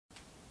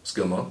What's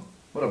good, Mo?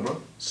 What up,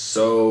 bro?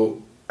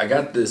 So I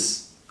got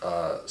this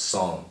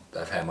song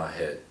that I've had in my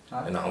head,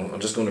 Alright. and I'm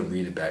just going to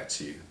read it back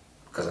to you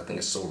because I think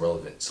it's so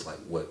relevant to like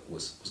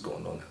what's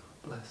going on now.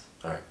 Bless.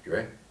 All right, you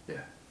ready? Yeah.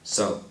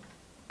 So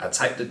I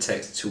typed a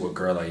text to a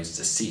girl I used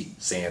to see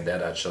saying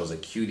that I chose a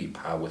cutie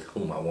pie with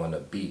whom I want to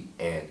be,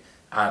 and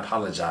I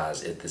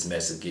apologize if this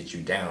message gets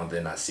you down.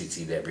 Then I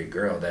CC'd every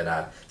girl that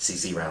I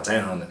CC around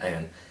town,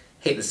 and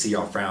hate to see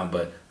y'all frown,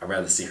 but I'd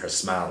rather see her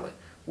smiling.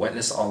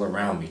 Wetness all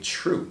around me,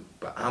 true,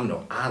 but I'm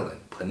no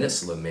island,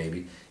 peninsula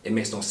maybe. It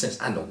makes no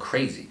sense, I know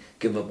crazy.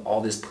 Give up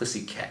all this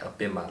pussy cat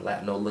up in my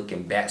lap, no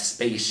looking back.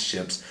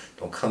 Spaceships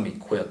don't come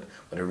equipped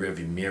with the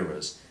rearview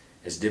mirrors.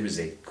 As dim as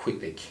they quick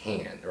they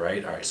can,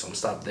 right? All right, so I'm gonna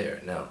stop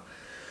there. Now,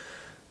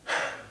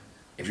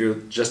 if you're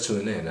just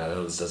tuning in, I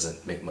know this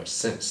doesn't make much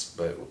sense,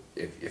 but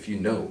if you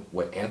know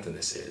what anthem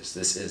this is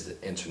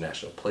the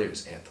International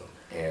Players Anthem.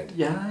 And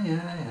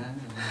Yeah.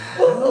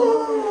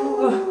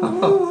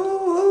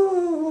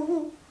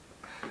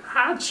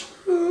 I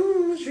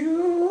choose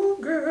you,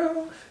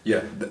 girl.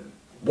 Yeah,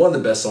 one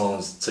of the best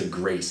songs to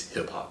grace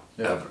hip hop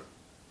ever.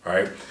 All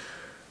right,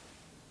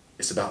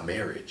 it's about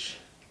marriage.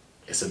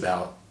 It's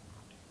about,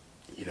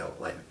 you know,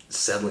 like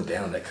settling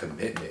down, that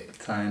commitment,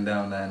 Tying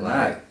down that like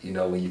knot. you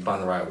know, when you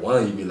find the right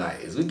one, you be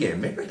like, is we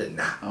getting married or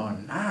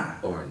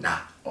not? Or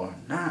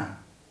nah.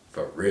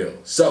 For real.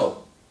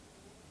 So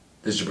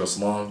this is your girl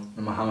Salon,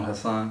 And Muhammad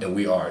Hassan. and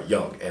we are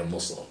Young and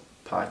Muslim.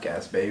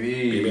 Podcast,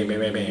 baby.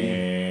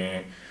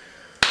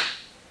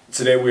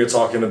 Today we are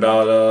talking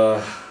about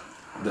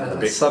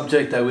A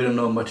subject that we don't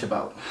know much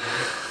about.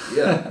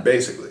 yeah,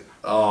 basically.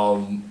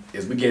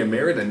 Is we getting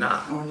married or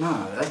not? Or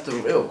nah, that's the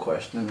real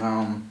question.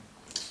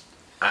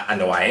 I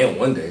know I am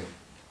one day.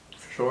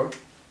 For sure.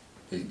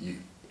 You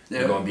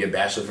Yeah. gonna be a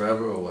bachelor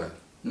forever or what?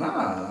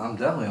 Nah, I'm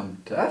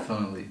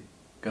definitely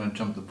gonna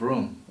jump the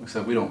broom.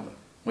 Except we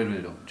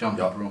really don't jump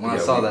the broom. When I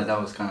Yeah, saw that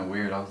was kind of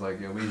weird. I was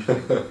like, yeah, we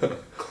usually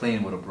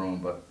clean with a broom,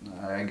 but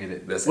I get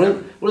it.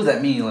 What does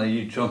that mean? Like,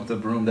 you jump the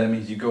broom? That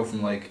means you go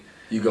from like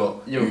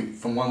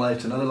from one life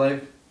to another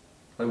life.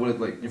 Like,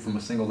 like you're from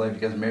a single life, you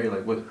guys married.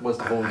 Like, what's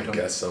the whole? I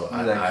guess so.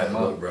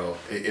 Look, bro,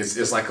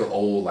 it's like an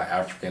old like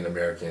African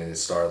American. It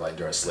started like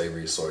during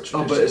slavery sort of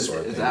tradition. Oh,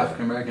 but it's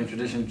African American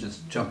tradition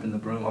just jumping the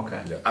broom?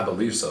 Okay. Yeah, I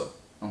believe so.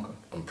 Okay.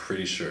 I'm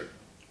pretty sure.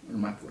 We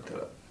might have to look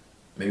that up.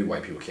 Maybe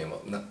white people came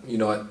up. No, you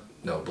know what?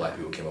 No, black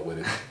people came up with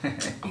it.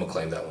 I'm gonna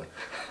claim that one.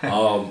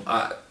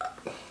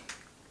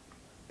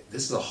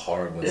 This is a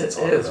hard one to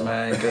talk about. It is,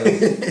 man.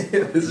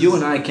 Because you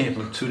and I came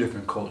from two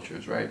different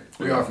cultures, right?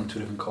 We are from two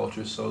different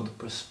cultures, so the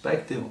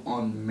perspective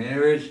on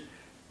marriage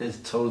is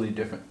totally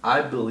different.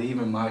 I believe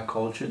in my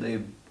culture,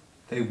 they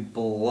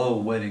blow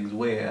weddings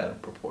way out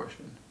of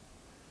proportion.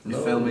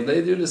 You feel me?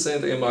 They do the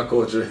same thing in my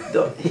culture.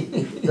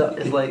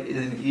 It's like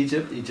in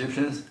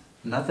Egyptians,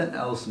 nothing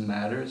else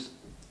matters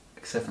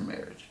except for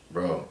marriage.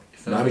 Bro,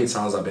 you know how many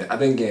times I've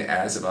been getting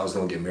asked if I was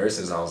gonna get married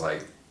since I was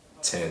like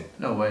 10.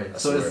 No way. I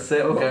So swear. it's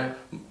okay.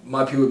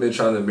 My people have been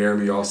trying to marry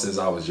me off since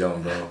I was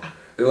young, bro.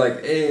 They're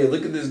like, hey,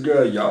 look at this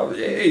girl, y'all.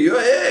 Hey.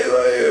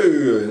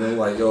 And I'm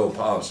like, yo,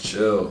 pops,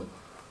 chill.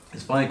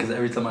 It's funny because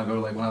every time I go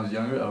to, like, when I was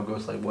younger, I would go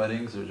to like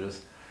weddings or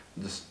just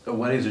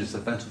weddings or just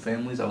events with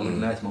families. I would look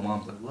nice. My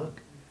mom's like,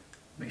 look,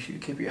 make sure you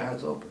keep your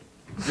eyes open.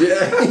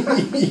 Yeah.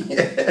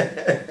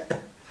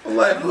 I'm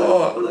like,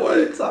 Lord, what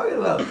are you talking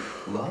about?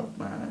 Love,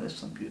 man. There's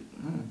some beautiful.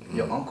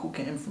 Your uncle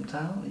came from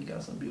town. You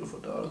got some beautiful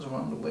daughters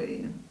around the way.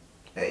 And,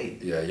 hey.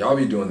 Yeah, y'all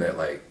be doing that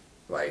like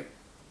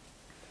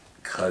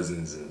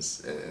cousins and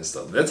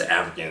stuff. That's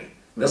African.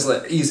 That's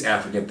like East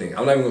African thing.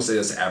 I'm not even gonna say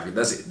that's African.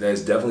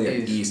 That's definitely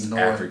an East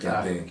North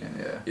African thing.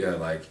 Yeah,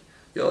 like,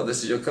 yo,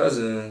 this is your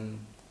cousin.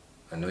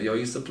 I know y'all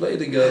used to play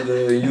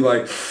together. And you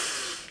like,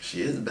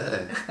 she is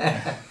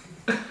bad.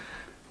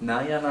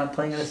 Now y'all not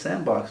playing in the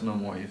sandbox no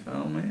more. You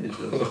feel me? It's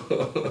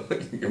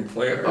just you can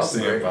play her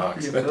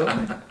sandbox. You feel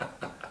me?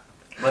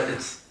 But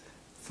it's,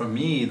 for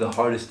me, the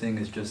hardest thing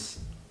is just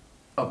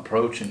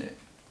approaching it,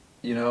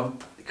 you know,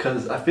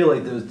 because I feel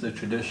like there's the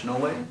traditional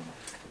way,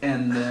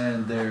 and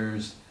then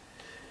there's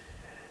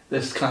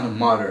this kind of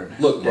modern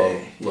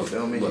day. Look,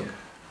 feel me? Look,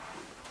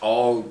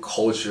 all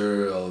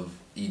culture of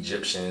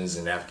Egyptians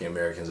and African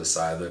Americans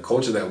aside, the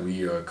culture that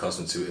we are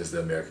accustomed to is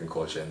the American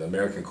culture, and the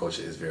American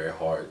culture is very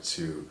hard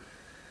to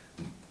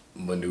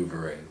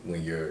maneuver in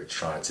when you're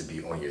trying to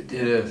be on your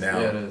deen. It is. Now,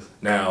 it is.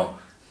 Now,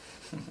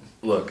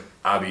 look,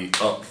 I'll be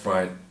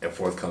upfront and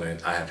forthcoming.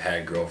 I have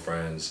had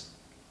girlfriends.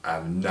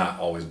 I've not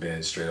always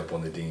been straight up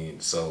on the deen.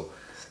 Hey,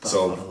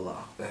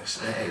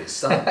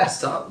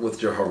 stop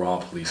with your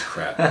haram police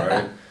crap, all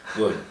right?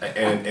 Look,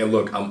 and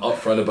look, I'm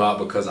upfront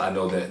about it because I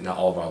know that not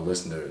all of our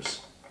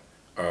listeners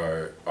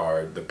are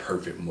the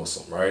perfect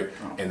Muslim, right?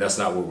 Oh. And that's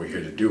not what we're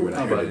here to do. We're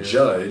not here to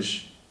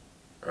judge,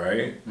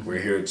 right? Mm-hmm.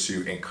 We're here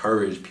to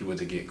encourage people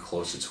to get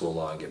closer to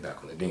Allah and get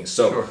back on the deen.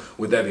 So,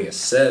 with that being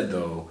said,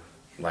 though,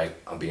 like,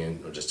 I'm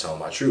just telling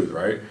my truth,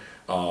 right?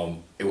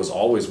 It was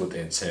always with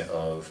the intent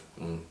of,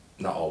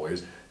 not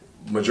always,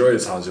 majority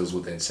of the times it was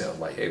with the intent of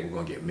like, hey, we're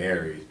gonna get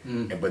married,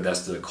 but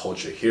that's the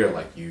culture here.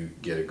 Like you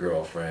get a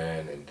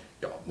girlfriend and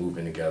y'all move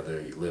in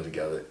together, you live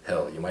together.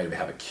 Hell, you might even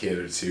have a kid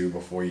or two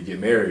before you get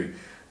married.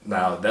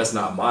 Now that's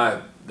not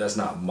my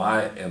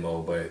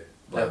MO, but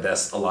like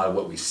that's a lot of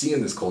what we see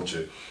in this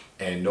culture,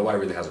 and nobody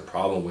really has a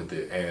problem with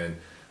it. And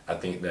I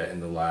think that in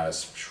the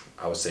last,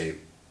 I would say,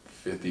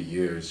 50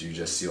 years, you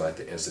just see like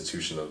the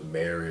institution of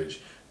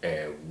marriage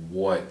and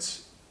what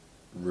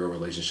real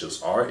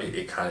relationships are.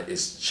 It kind of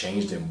it's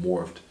changed and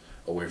morphed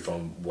away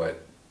from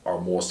what our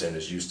moral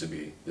standards used to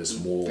be. This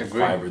moral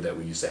fiber that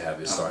we used to have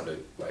is starting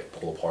to like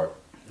pull apart.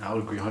 I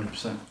would agree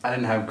 100%. I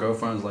didn't have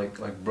girlfriends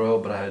like bro,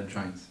 but I had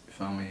joints. You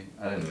feel me?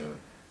 I didn't. Yeah.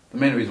 The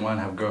main reason why I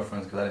didn't have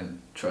girlfriends because I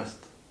didn't trust.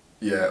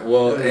 Yeah,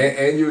 well,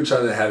 and you were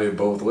trying to have it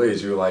both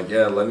ways. You were like,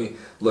 yeah, let me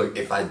look.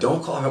 If I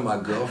don't call her my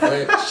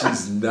girlfriend,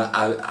 she's not.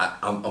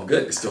 I'm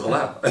good. It's still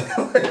allowed.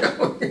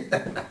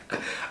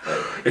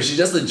 If she's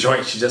just a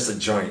joint, she's just a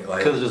joint.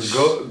 Like, because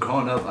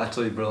growing up, I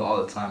tell you, bro,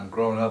 all the time.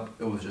 Growing up,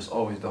 it was just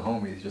always the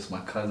homies, just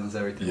my cousins,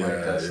 everything like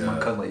that. So my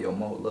cousin like, yo,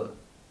 Mo, look,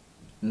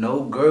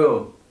 no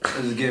girl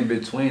is getting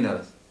between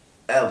us,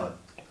 ever.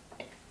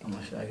 I'm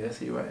like, I guess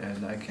you're right,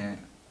 and I can't.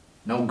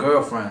 No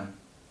girlfriend.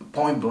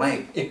 Point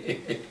blank.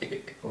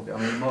 Okay, I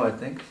mean, Mo, I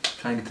think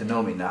trying to get to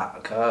know me, nah,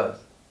 cuz.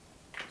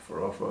 For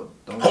real.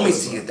 Don't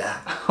homies till you die.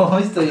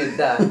 Homies till you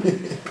die.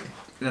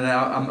 And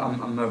now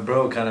I'm a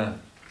bro,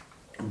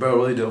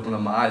 really to open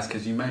up my eyes,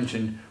 because you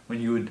mentioned when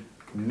you would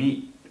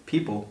meet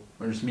people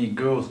or just meet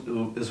girls,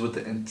 it was with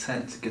the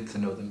intent to get to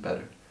know them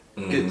better,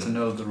 get to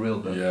know the real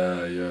them.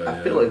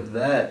 I feel like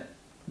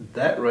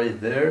that right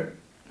there,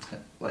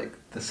 like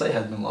the sight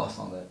has been lost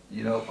on that.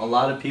 You know, a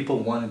lot of people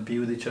want to be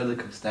with each other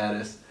because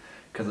status,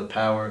 because of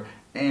power,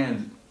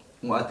 and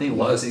I think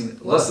lust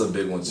is a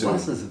big one too.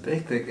 Lust is a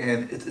big thing,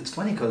 and it's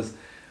funny because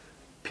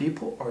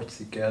people are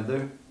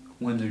together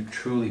when they're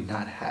truly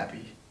not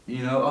happy.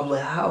 You know, I'm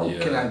like, how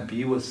can I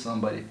be with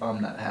somebody if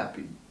I'm not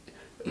happy?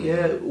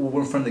 Yeah,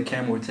 we're in front of the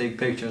camera, we take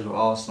pictures, we're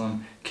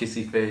awesome,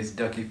 kissy face,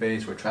 ducky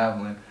face, we're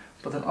traveling,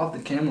 but then off the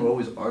camera, we're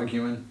always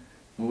arguing.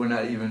 We're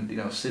not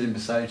even, sitting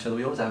beside each other.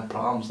 We always have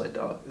problems. Like,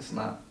 dog, it's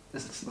not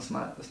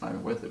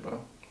even worth it, bro.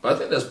 But I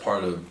think that's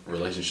part of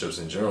relationships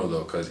in general,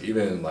 though, because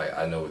even like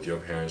I know with your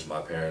parents, my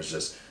parents,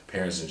 just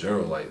parents in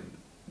general, like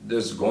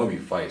there's going to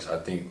be fights. I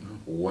think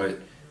what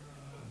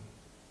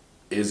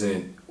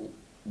isn't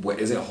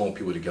holding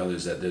people together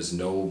is that there's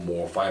no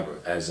moral fiber.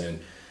 As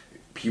in,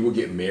 people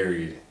get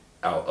married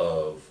out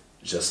of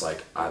just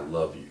like I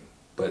love you,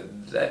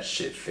 but that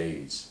shit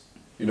fades.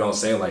 You know what I'm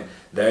saying? Like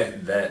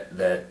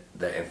that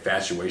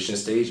infatuation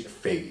stage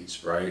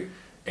fades, right?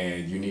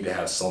 And you need to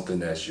have something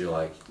that you're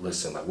like,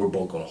 listen, like we're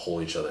both gonna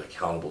hold each other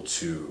accountable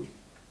to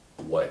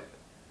what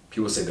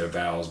people say their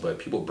vows, but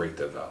people break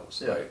their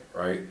vows,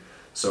 right?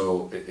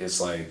 So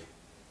it's like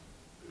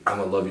I'm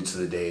gonna love you to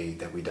the day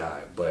that we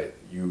die, but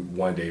you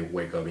one day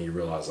wake up and you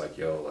realize like,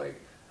 yo, like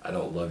I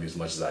don't love you as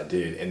much as I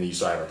did, and then you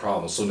start having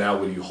problems. So now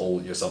what do you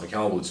hold yourself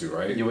accountable to,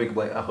 right? You wake up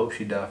like, I hope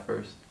she died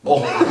first.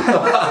 Oh,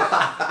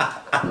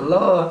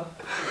 Lord,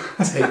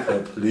 take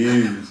her,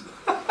 please.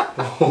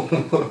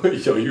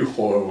 Yo, you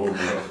horrible,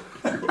 bro.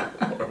 You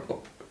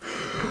horrible.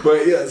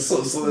 But yeah,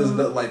 so there's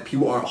not, like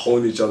people aren't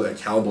holding each other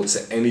accountable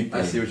to anything.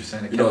 I see what you're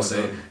saying. You know what I'm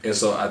saying? And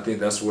so I think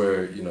that's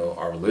where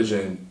our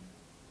religion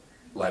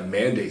like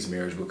mandates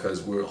marriage,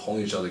 because we're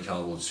holding each other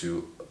accountable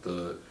to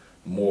the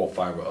moral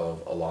fiber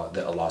of Allah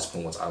that Allah's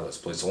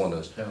placed on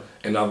us. Yeah.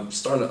 And I'm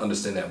starting to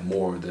understand that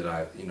more that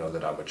I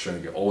mature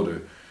and get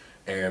older.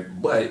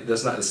 But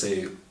that's not to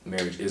say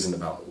marriage isn't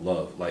about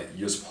love. Like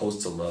you're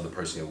supposed to love the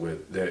person you're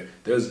with.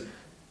 There's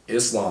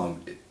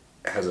Islam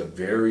has a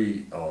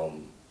very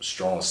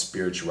strong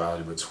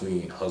spirituality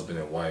between husband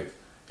and wife.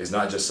 It's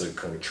not just a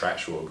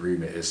contractual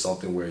agreement. It's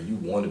something where you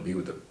want to be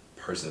with the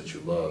person that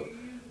you love.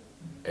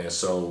 And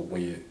so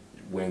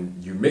when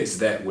you mix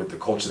that with the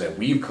culture that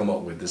we've come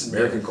up with, this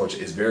American culture,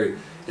 it's very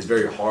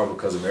hard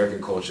because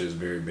American culture is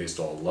very based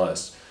on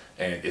lust.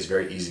 And it's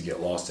very easy to get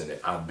lost in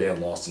it. I've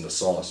been lost in the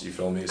sauce, you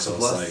feel me? So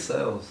it's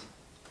like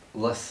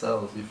lust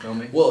sells, you feel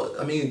me? Well,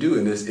 I mean,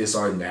 dude, it's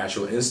our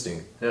natural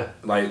instinct. Yeah.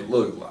 Like,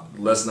 look,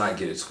 let's not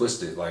get it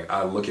twisted. Like,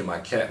 I look at my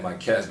cat. My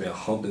cat's been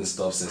humping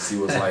stuff since he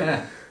was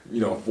like,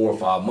 4 or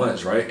 5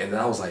 months, right? And then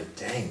I was like,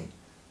 dang,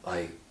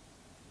 like,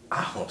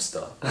 I hump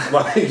stuff.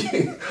 Like,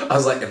 I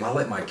was like, am I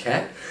like my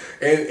cat?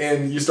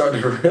 And you start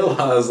to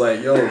realize,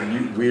 like, yo,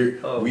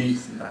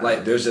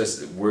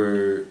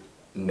 we're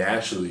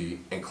naturally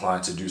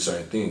inclined to do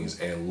certain things,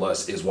 and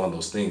lust is one of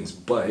those things.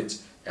 But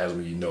as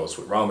we know, it's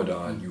with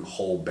Ramadan, you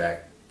hold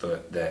back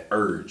that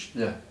urge.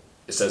 Yeah.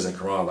 It says in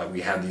Quran, like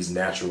we have these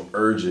natural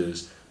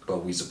urges,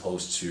 but we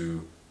supposed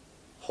to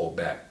hold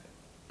back.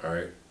 All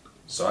right.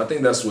 So I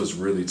think that's what's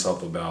really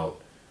tough about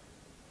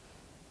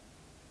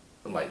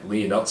like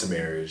leading up to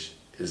marriage,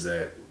 is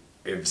that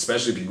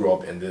especially if you grow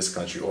up in this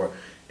country or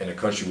in a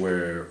country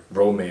where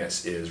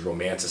romance is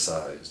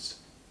romanticized,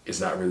 it's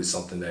not really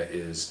something that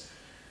is,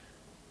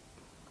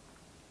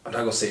 I'm not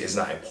gonna say it's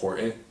not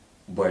important,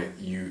 but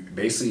you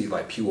basically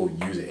like people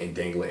use it and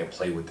dangle it and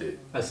play with it.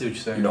 I see what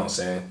you're saying. You know what I'm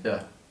saying?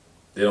 Yeah.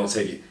 They don't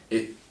take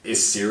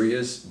it's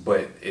serious,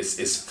 but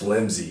it's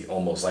flimsy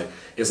almost. Like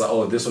it's like,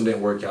 oh, if this one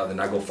didn't work out, then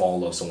I go fall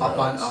in love somewhere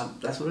else.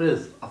 That's what it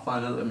is. I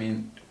find out. I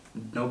mean,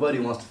 nobody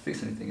wants to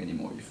fix anything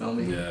anymore. You feel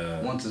me?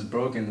 Yeah. Once it's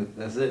broken,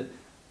 that's it.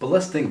 But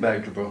let's think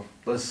back, bro.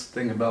 Let's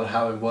think about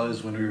how it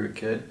was when we were a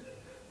kid,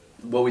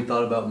 what we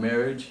thought about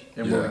marriage,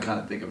 and what we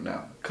kind of think of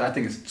now. Cause I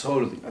think it's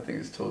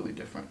totally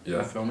different. Yeah.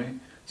 You feel me?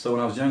 So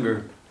when I was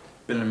younger,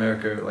 been in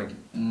America like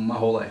my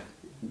whole life.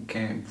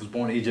 Was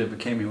born in Egypt, but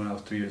came here when I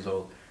was 3 years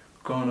old.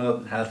 Growing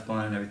up, had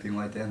fun and everything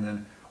like that. And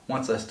then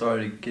once I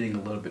started getting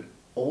a little bit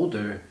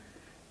older,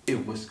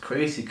 it was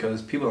crazy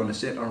because people don't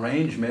understand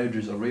arranged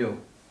marriages are real.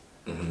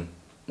 Mm-hmm.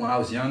 When I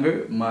was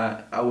younger,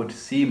 I would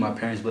see my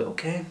parents be like,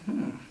 okay,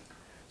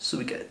 so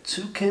we got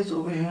 2 kids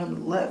over here on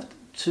the left,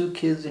 2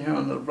 kids here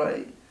on the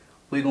right.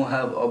 We're going to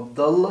have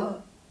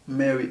Abdullah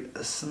marry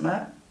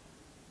Asma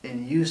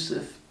and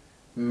Yusuf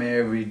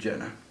marry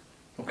Jenna.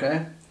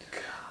 Okay?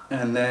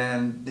 And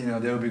then, you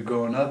know, they'll be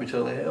growing up, each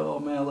other like, hey, oh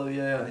man, I love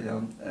you, yeah, you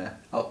know,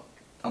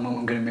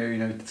 I'm gonna marry you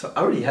and everything. So I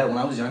already had, when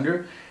I was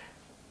younger,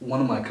 one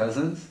of my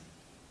cousins,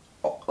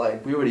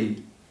 like,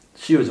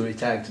 she was already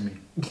tagged to me.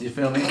 You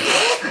feel me?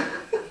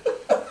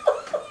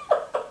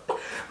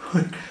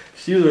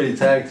 She was already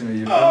tagged to me,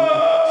 you feel me?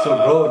 So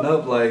growing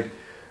up, like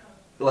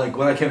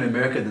when I came to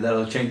America,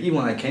 that'll change. Even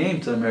when I came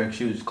to America,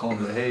 she was just calling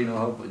me like, hey, you know,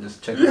 hopefully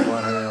just check up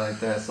on her like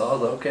that. So I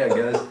was like, okay, I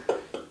guess.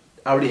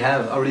 I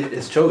already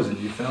it's chosen,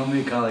 you feel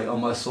me? Kind of like, oh,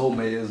 my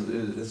soulmate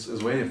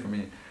is waiting for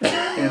me.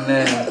 And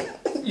then...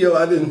 Yo,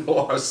 I didn't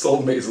know our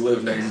soulmates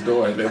live next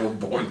door and they were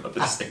born on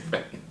the same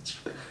page.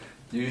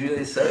 Usually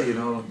they say, you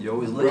know, you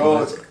always look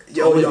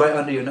always right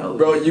under your nose.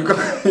 Bro, you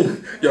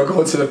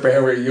go to the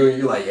family,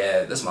 you're like,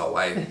 yeah, that's my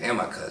wife and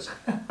my cousin.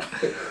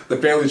 The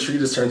family tree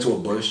just turned to a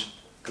bush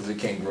because it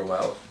can't grow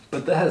out.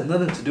 But that has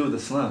nothing to do with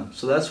Islam.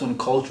 So that's when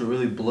culture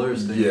really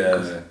blurs things.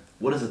 Yeah.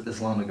 What is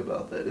Islamic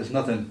about that? There's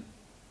nothing.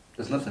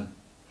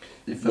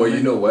 Well,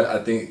 you know what? I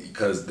think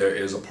because there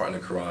is a part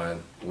in the Quran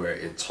where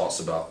it talks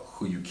about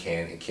who you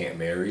can and can't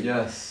marry.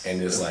 Yes.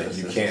 And it's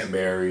you can't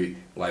marry,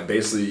 like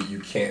basically you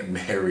can't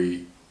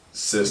marry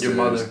sisters. Your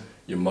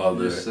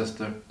mother. Your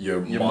sister.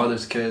 Your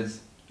mother's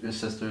kids. Your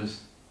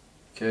sister's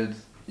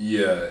kids.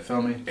 Yeah. You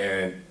feel me?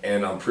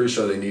 And I'm pretty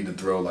sure they need to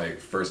throw like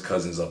first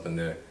cousins up in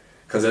there.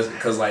 Cause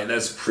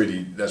that's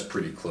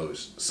pretty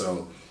close.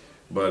 So,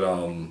 but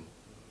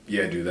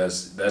yeah, dude,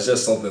 that's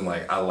just something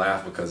like I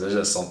laugh because there's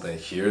just something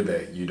here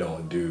that you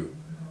don't do.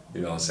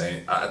 You know what I'm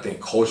saying? I think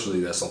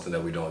culturally that's something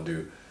that we don't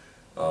do.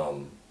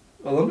 Well,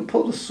 let me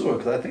pull the sword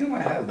because I think I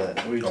might have that.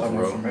 What are you talking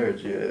about for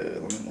marriage?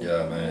 Yeah.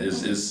 Yeah, man.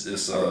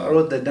 It's. I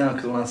wrote that down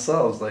because when I saw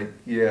it, I was like,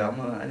 yeah,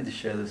 I need to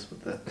share this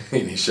with the.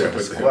 You need to share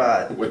with the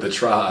squad, with the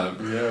tribe.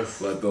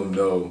 Yes. Let them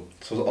know.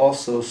 So it's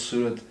also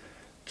Surah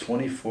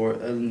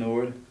 24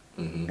 El-Nur,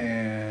 Mm-hmm.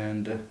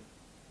 And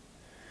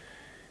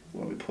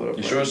let me put up.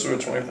 You sure it's Surah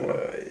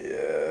 24?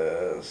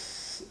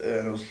 Yes.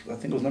 And I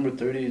think it was number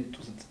 30.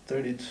 Was it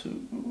 32?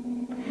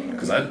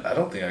 Because I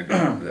don't think I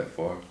got that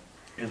far.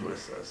 Here's what it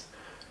says.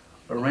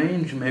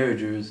 Arranged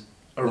marriages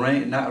for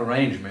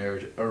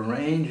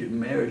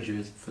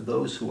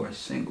those who are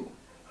single,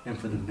 and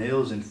for the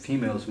males and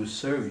females who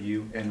serve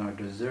you and are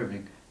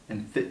deserving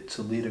and fit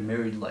to lead a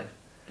married life.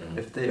 Mm-hmm.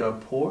 If they are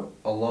poor,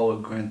 Allah will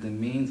grant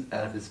them means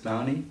out of His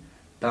bounty.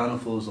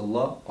 Bountiful is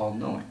Allah,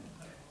 all-knowing.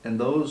 And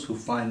those who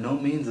find no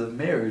means of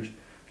marriage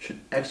should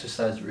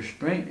exercise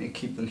restraint and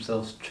keep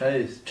themselves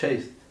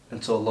chaste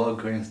until Allah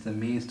grants them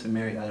means to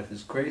marry out of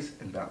His grace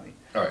and bounty.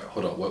 Alright,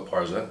 hold on. What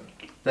part is that?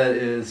 That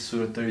is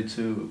Surah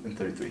 32 and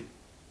 33.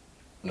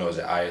 No, is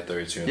it Ayah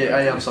 32 and 33?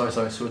 Yeah, I'm sorry.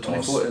 Surah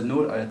 24,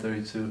 An-Nur, Ayah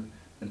 32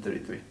 and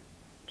 33.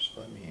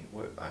 So let me,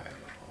 what Ayah?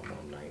 Hold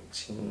on,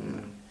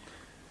 19,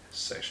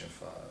 section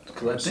 5.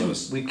 Because I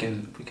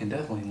think we can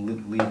definitely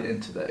lead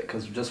into that.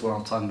 Because just what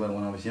I'm talking about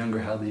when I was younger,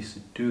 how they used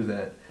to do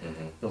that.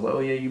 Mm-hmm. They're like, oh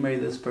yeah, you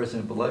married this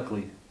person, but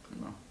luckily,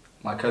 you know,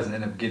 my cousin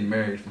ended up getting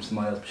married from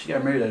somebody else. But she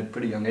got married at a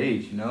pretty young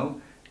age, you know?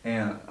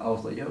 And I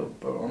was like, yo,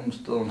 bro, I'm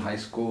still in high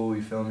school,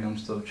 you feel me? I'm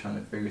still trying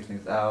to figure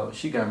things out.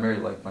 She got married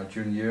like my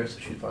junior year, so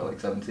she's probably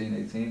like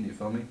 17, 18, you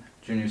feel me?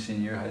 Junior,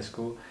 senior year, high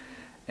school.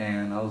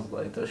 And I was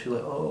like, she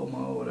was like, oh,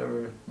 Mo,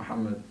 whatever,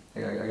 Muhammad, I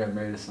got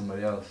married to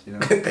somebody else, you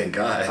know? Thank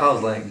God. I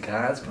was like,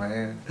 God's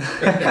plan.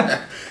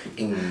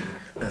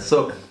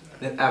 So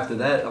then after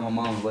that, my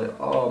mom was like,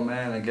 oh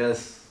man, I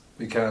guess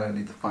we kind of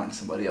need to find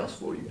somebody else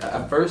for you.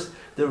 At first,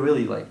 they were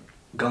really like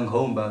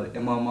gung-ho about it.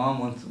 And my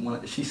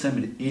mom, she sent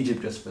me to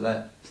Egypt just for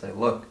that. It's like,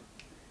 look,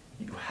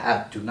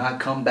 do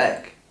not come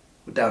back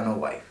without no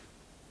wife.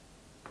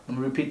 Let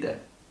me repeat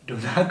that. Do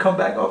not come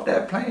back off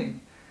that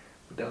plane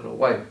without a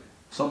wife.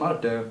 So I'm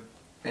out there,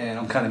 and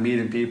I'm kind of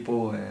meeting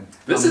people, and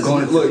I'm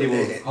going to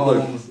people's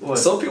homes. Look,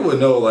 some people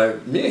know,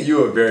 like, me and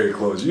you are very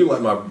close. You're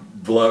like my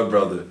blood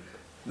brother.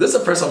 This is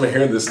the first time I'm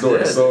hearing this story.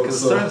 Yeah,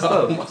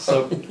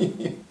 so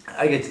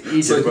I get to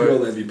Egypt. So you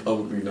won't let me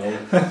publicly know.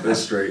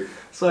 That's straight.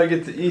 So I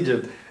get to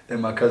Egypt, and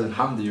my cousin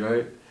Hamdi,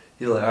 right?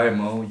 He's like, all right,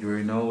 Mo, you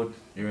already know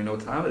what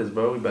time it is,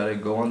 bro. We better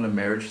go on the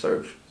marriage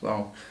search.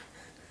 So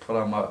put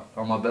on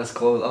my best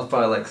clothes. I was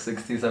probably like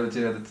 16,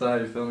 17 at the time.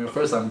 You feel me?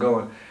 First time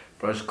going,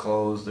 fresh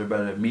clothes. They're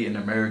better meet an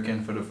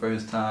American for the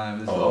first time.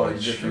 This is all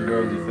these different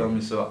girls. You feel me?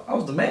 So I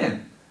was the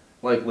man,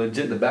 like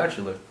legit the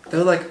bachelor.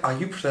 They're like, are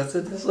you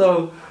presented?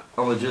 So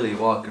I'm legitly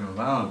walking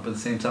around, but at the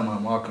same time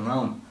I'm walking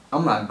around,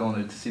 I'm not going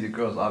there to see the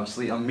girls.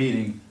 Obviously, I'm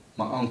meeting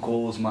my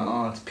uncles, my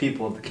aunts,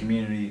 people of the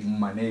community,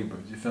 my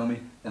neighbors. You feel me?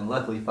 And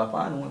luckily, if I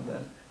find one,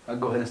 then I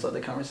go ahead and start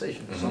the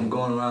conversation. So I'm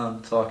going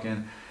around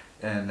talking,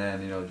 and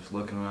then just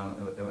looking around,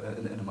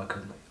 and my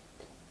cousin like,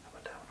 how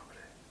about that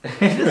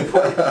one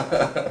over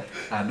there?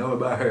 I know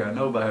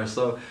about her.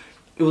 So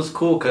it was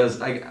cool because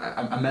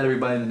I met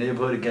everybody in the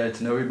neighborhood, got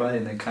to know everybody,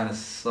 and then kind of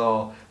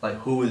saw like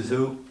who is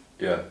who.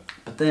 Yeah.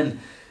 But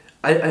then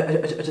I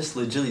just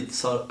legitimately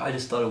thought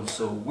it was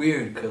so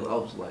weird because I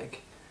was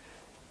like,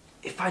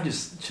 if I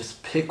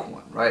just pick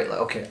one, right? Like,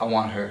 okay, I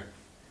want her,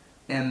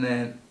 and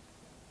then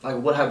like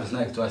what happens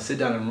next? Do I sit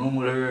down in a room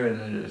with her and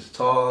then just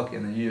talk,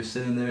 and then you're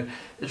sitting there?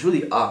 It's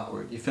really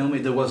awkward. You feel me?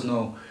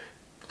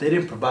 They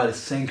didn't provide a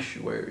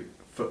sanctuary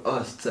for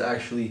us to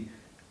actually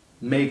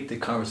make the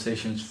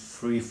conversations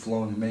free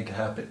flowing, make it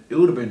happen. It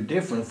would have been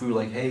different if we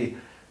were like, hey,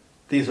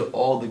 these are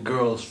all the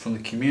girls from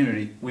the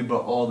community. We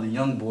brought all the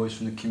young boys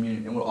from the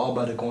community, and we're all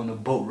about to go on a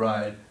boat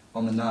ride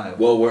on the Nile.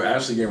 Well, we're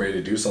actually getting ready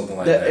to do something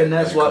like that and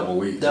that's in a couple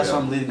weeks. That's why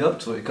I'm leading up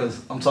to it, because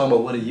I'm talking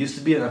about what it used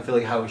to be, and I feel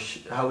like how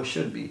it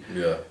should be.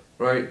 Yeah.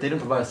 Right? They didn't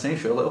provide a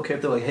sanctuary. Like, okay,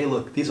 if they're like, hey,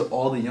 look, these are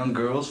all the young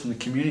girls from the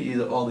community, these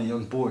are all the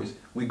young boys.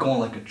 We go on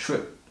like a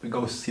trip. We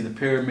go see the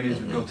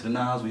pyramids, we go to the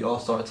Niles, we all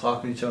start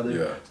talking to each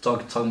other,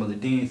 talking about the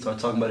deen, start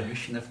talking about the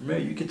history and from there.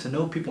 You get to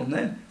know people, and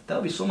then that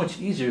would be so much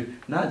easier,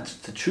 not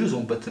to choose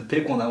one, but to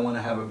pick one that want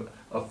to have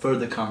a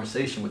further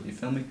conversation with, you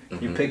feel me?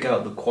 You pick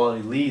out the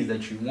quality leads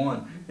that you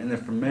want, and then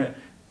from there,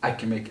 I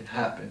can make it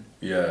happen.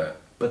 Yeah.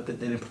 But they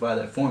didn't provide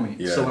that for me.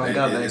 Yeah, so when I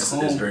got back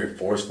home, it's very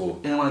forceful.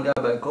 And when I got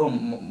back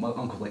home, my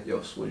uncle's like,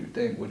 "Yo, so what do you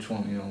think? Which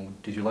one?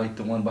 Did you like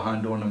the one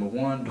behind door number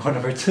 1, door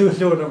number 2,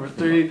 door number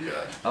 3?"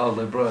 I was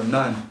like, "Bro,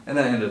 none." And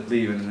then I ended up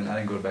leaving, and then I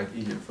didn't go back to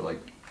Egypt for like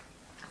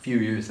a few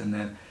years, and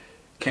then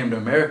came to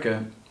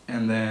America,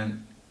 and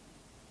then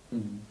the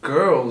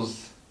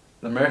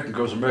American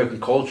girls, American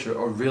culture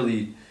are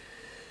really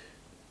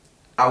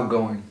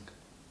outgoing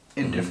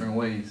in different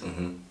ways,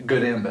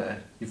 good and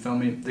bad. You feel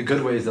me? The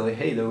good ways, they're like,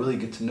 hey, they'll really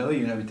get to know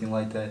you and everything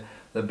like that.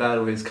 The bad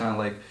ways, kind of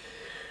like,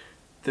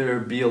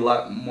 there'll be a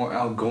lot more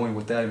outgoing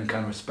without even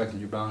kind of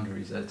respecting your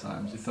boundaries at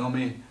times. You feel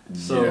me?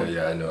 So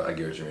yeah, I know, I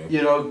get what you mean.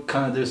 You know,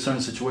 kind of there's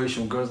certain situations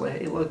where girls like,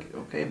 hey, look,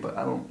 okay, but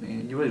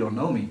you really don't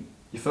know me.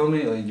 You feel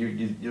me? Like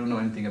you don't know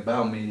anything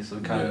about me, so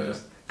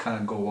just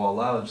go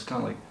all out. Just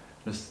kind of like,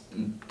 just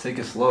take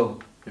it slow.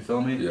 You feel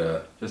me?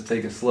 Yeah. Just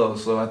take it slow.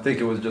 So I think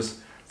it was just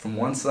from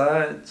one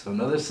side to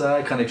another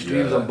side, kind of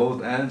extremes on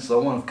both ends.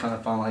 So I want to kind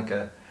of find like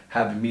a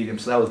happy medium.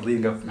 So that was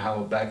leading up from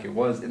how back it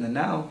was. And then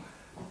now,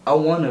 I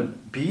want to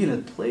be in a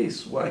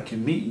place where I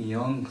can meet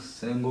young,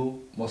 single,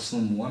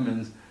 Muslim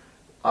women,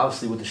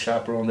 obviously with the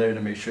chaperone there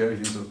to make sure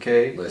everything's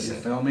okay. Listen,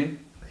 you feel me?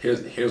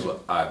 Here's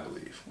what I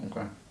believe.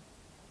 Okay.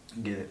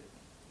 Get it.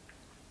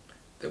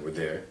 That we're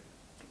there.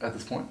 At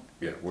this point?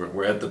 Yeah,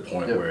 we're at the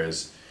point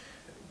whereas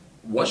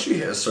once you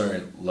hit a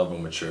certain level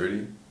of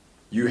maturity,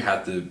 you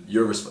have to,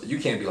 you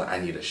can't be like, I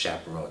need a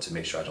chaperone to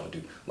make sure I don't do,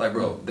 like,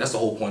 bro, that's the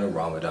whole point of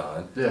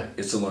Ramadan. Yeah.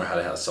 It's to learn how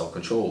to have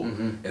self-control.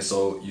 And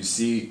so you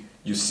see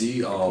dudes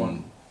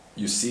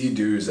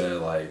that are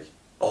like,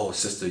 oh,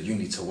 sister, you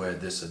need to wear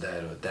this or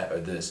that or that or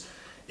this.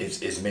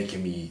 It's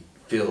making me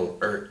feel,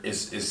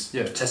 it's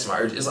testing my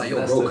urge. It's like,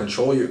 yo, bro,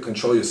 control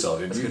yourself.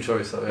 Control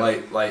yourself,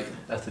 Like,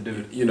 that's the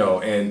dude. You know,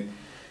 and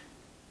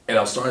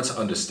I'm starting to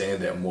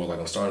understand that more. Like,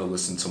 I'm starting to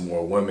listen to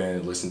more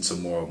women, listen to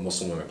more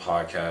Muslim women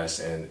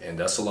podcasts, and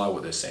that's a lot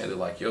what they're saying. They're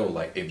like, yo,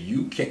 like, if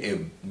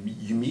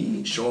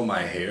me showing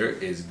my hair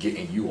is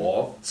getting you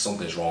off,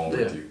 something's wrong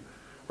with you,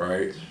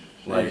 right?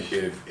 Like,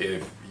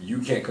 if you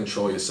can't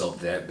control yourself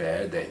that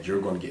bad that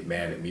you're going to get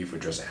mad at me for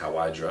dressing how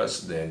I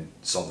dress, then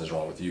something's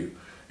wrong with you.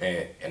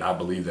 And I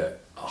believe that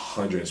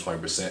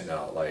 120%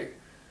 now. Like,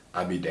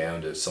 I'd be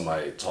down to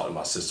somebody talk to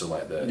my sister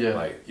like that. Yeah.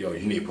 Like, yo,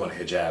 you need to put on a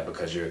hijab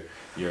because you're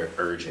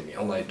urging me.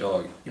 I'm like,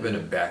 dog, you better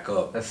back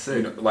up. That's sick.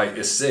 You know, like,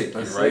 it's sick,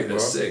 That's right? Sick,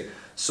 That's sick.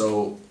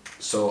 So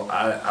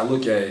I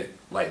look at it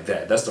like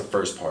that. That's the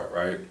first part,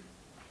 right?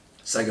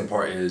 Second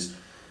part is,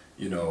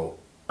 you know,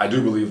 I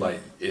do believe like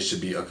it should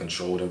be a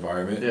controlled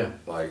environment. Yeah.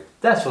 Like,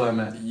 that's what I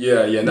meant.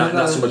 Yeah,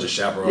 not so much a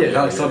chaperone. Yeah,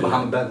 not something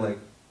behind my back like,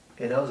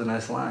 hey, that was a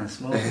nice line,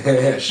 smoke.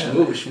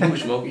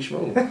 Smoky.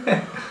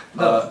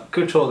 No,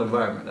 controlled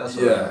environment. That's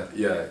what I meant.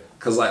 Yeah.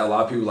 Cause like a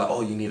lot of people are like,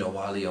 oh, you need a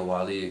wali,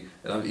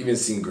 and I've even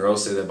seen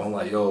girls say that, but I'm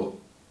like, yo,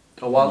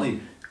 a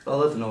wali. I'll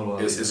let them know what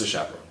wali. It's a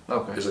chaperone.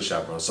 Okay. It's a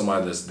chaperone,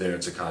 somebody that's there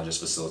to kind of just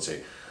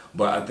facilitate.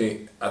 But I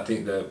think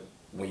that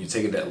when you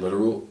take it that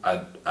literal,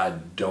 I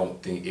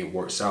don't think it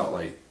works out.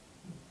 Like,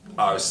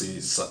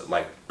 obviously,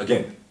 like,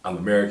 again, I'm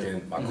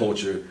American, my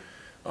culture.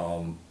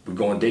 We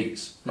go on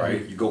dates,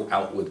 right? You go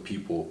out with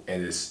people,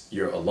 and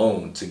you're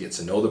alone to get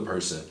to know the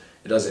person,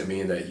 it doesn't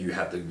mean that you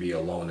have to be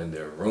alone in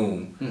their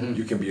room. Mm-hmm.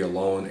 You can be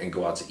alone and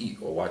go out to eat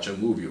or watch a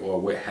movie or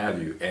what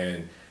have you.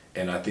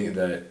 And I think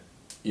that,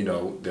 you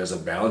know, there's a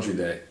boundary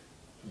that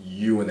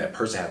you and that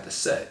person have to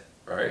set,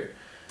 right?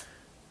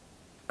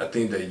 I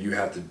think that you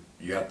have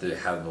to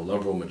have a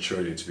level of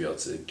maturity to be able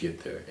to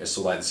get there. And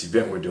so like this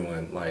event we're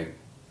doing, like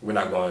we're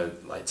not going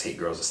to like take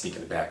girls and sneak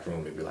in the back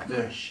room and be like,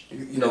 Yeah.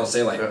 you know what I'm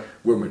saying? Like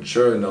we're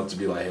mature enough to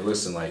be like, hey,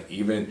 listen, like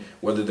even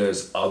whether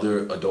there's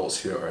other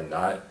adults here or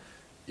not,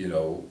 you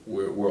know,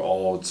 we're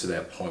all to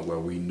that point where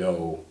we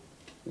know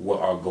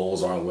what our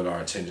goals are and what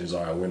our intentions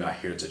are, and we're not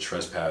here to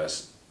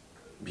trespass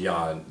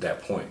beyond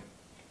that point.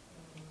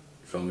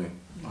 You feel me?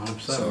 100%.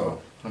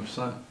 So,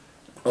 100%.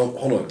 Oh,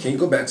 hold on. Can you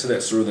go back to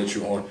that surah that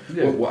you're on?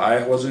 Yeah. What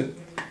ayat was it?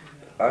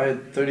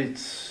 Ayat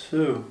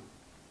 32.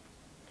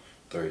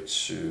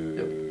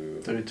 32.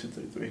 Yep. 32,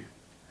 33.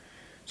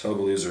 Tell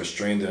believers to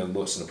restrain their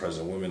looks in the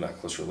presence of women not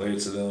closely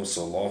related to them,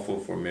 so lawful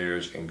for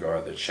marriage, and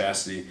guard their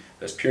chastity.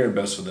 That's pure and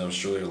best for them.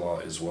 Surely Allah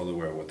is well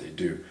aware of what they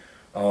do.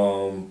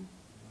 Oh,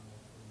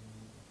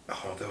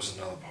 that was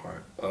another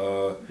part.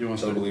 Tell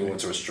believers want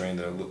to restrain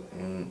their look.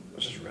 I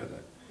just read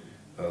that.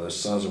 Their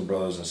sons and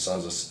brothers and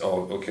sons of...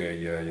 Oh, okay,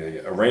 yeah.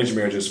 Arranged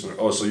marriages for...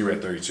 Oh, so you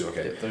read 32,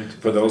 okay. Yeah, 32.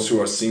 For those who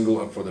are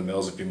single and for the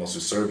males and females who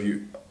serve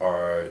you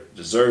are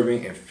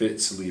deserving and fit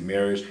to lead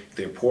marriage. If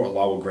they are poor,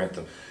 Allah will grant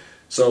them.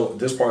 So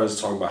this part is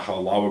talking about how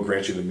Allah will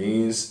grant you the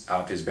means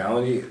out of His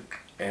bounty.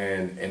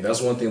 And that's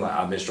one thing like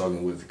I've been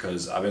struggling with,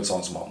 because I've been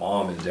talking to my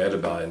mom and dad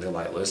about it, and they're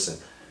like, listen,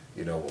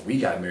 you know, when we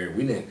got married,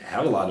 we didn't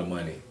have a lot of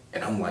money.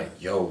 And I'm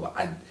like, yo,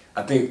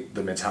 I think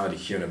the mentality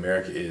here in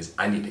America is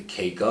I need to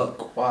cake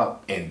up, wow,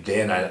 and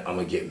then I'm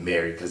going to get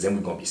married, because then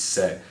we're going to be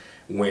set.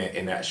 When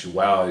in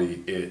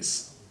actuality,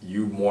 it's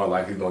you more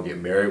likely going to get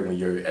married when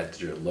you're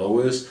at your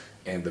lowest,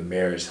 and the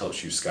marriage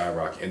helps you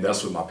skyrocket. And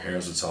that's what my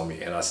parents would tell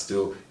me. And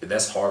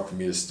that's hard for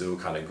me to still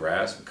kind of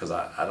grasp, because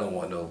I don't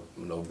want no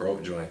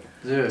broke joint.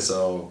 Yeah.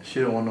 So she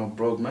don't want no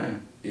broke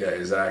man. Yeah,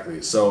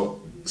 exactly.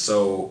 So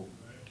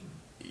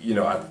you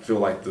know, I feel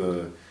like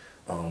the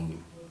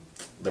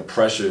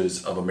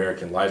pressures of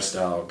American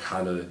lifestyle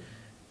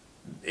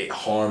it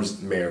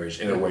harms marriage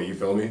in a way, you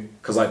feel me?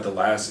 Because like the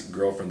last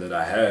girlfriend that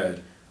I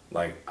had,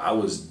 like I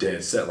was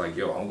dead set, like,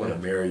 yo, I'm gonna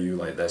marry you,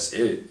 like that's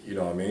it, you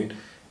know what I mean?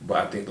 But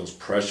I think those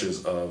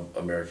pressures of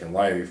American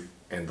life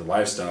and the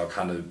lifestyle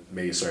kind of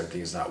made certain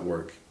things not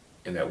work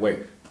in that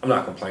way. I'm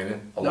not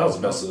complaining. Allah's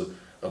the best of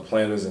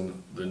planners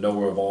and the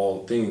knower of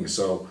all things.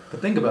 So,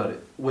 but think about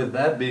it. With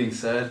that being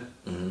said,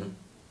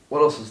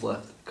 what else is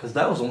left? Because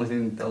that was the only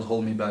thing that was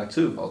holding me back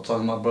too. I was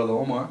talking to my brother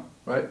Omar,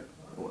 right?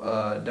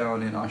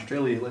 Down in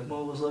Australia, like,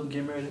 well, what's up,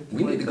 get married?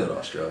 We need to go to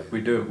Australia.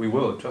 We do. We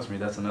will. Trust me,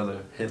 that's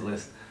another hit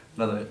list,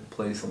 another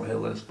place on my hit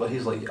list. But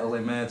he's like, LA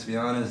man, to be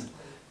honest,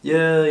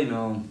 yeah, you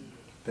know,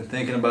 been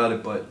thinking about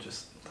it, but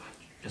just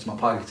my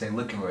pockets ain't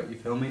looking right, you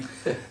feel me?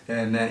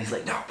 And then he's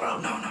like, no, bro,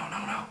 no.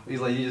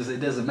 He's like, it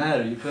doesn't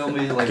matter, you feel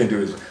me? Like, I can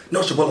do this.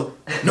 No, Shabala,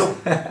 no.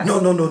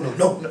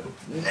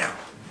 Now.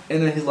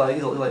 And then he's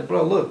like,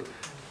 bro, look,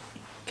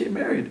 get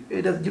married.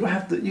 You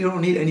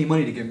don't need any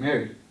money to get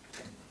married.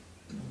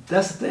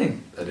 That's the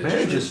thing.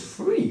 Marriage is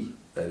free.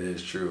 That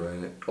is true,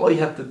 ain't it? All you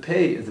have to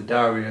pay is the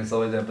dowry and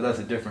stuff like that, but that's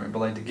different. But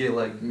like to get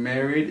like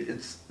married,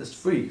 it's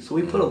free. So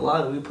we put a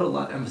lot of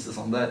emphasis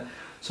on that.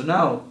 So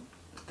now,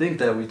 I think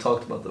that we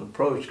talked about the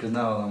approach, because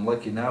now I'm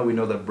lucky. Now we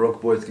know that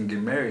broke boys can get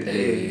married.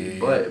 Hey,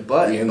 but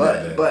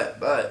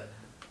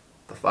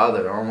the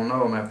father, I don't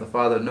know, man. If the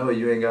father know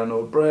you ain't got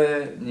no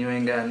bread, you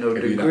ain't got no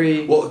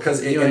degree. Well,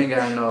 because you ain't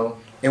got no.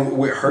 And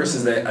what hurts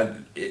is that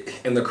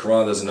in the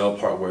Quran, there's another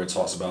part where it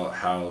talks about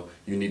how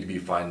you need to be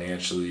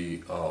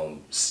financially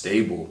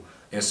stable.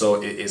 And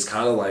so it's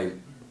kind of like,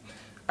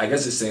 I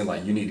guess it's saying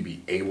like you need to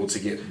be able to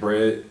get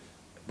bread,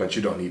 but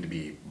you don't need to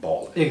be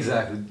balling.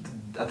 Exactly.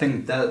 I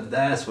think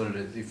that's what it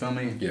is. You feel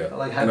me? Yeah.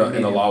 Like and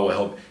Allah will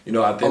help. You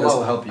know, I think Allah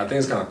will help you. I think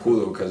it's kind of cool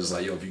though, because it's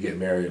like, yo, if you get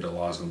married,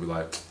 Allah's gonna be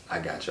like, I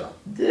got y'all.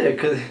 Yeah,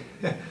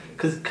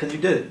 cause you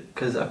did it.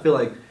 Cause I feel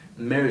like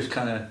marriage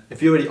kind of,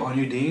 if you're already on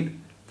your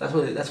deen, that's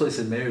what they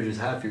said. Marriage is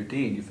half your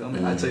deen. You feel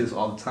me? I tell you this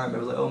all the time. I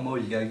was like, oh Mo,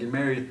 you gotta get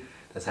married.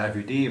 That's half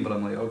your deen. But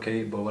I'm like,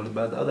 okay, but what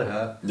about the other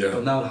half? Yeah.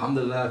 But now,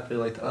 alhamdulillah, I feel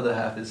like the other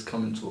half is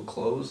coming to a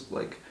close.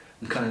 Like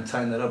I'm kind of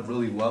tying that up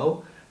really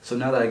well. So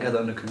now that I got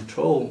that under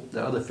control,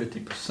 the other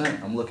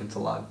 50% I'm looking to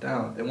lock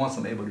down. And once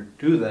I'm able to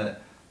do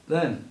that,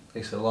 then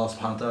they said, Allah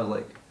subhanahu wa ta'ala,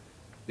 like,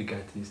 we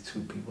got these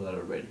two people that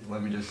are ready.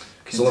 Let me just.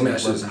 So let me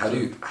ask you this: how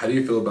do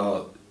you feel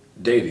about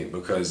dating?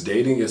 Because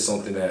dating is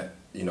something that,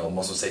 you know,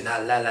 Muslims say, nah,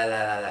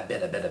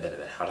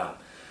 better, haram.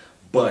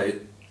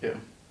 But yeah,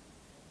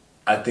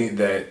 I think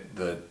that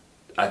the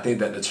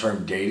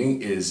term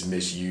dating is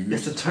misused.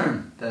 it's a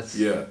term. I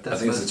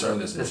think it's a term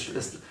that's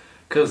misused.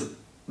 Because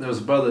there was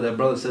a brother. That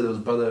brother said there was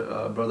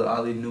brother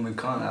Ali Newman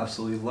Khan. I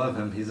absolutely love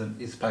him. He's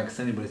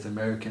Pakistani, but he's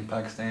American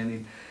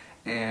Pakistani,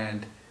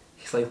 and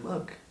he's like,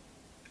 look,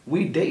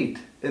 we date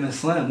in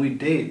Islam. We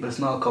date, but it's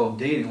not called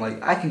dating.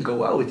 Like I can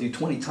go out with you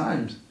 20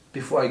 times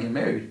before I get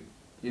married,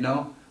 you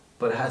know.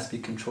 But it has to be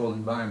a controlled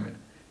environment.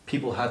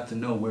 People have to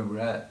know where we're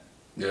at.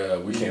 Yeah,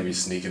 we can't be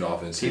sneaking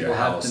off into People your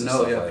have house to and know.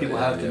 stuff Yeah, like people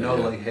that. have to know.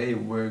 Like, hey,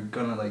 we're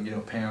gonna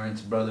like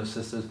parents, brothers,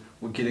 sisters.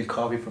 We're getting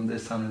coffee from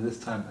this time to this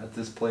time at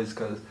this place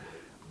because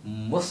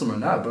Muslim or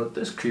not, bro.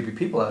 There's creepy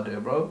people out there,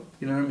 bro.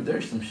 You know what I mean?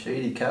 There's some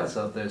shady cats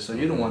out there. So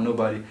you don't want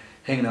nobody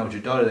hanging out with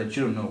your daughter that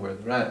you don't know where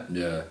they're at.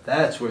 Yeah.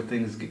 That's where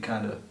things get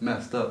kind of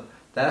messed up.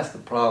 That's the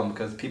problem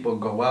because people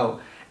go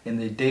out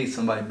and they date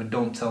somebody but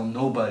don't tell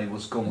nobody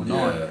what's going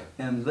on.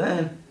 And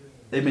then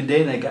they've been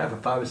dating that guy for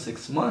 5 or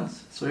 6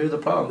 months. So here's the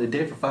problem. They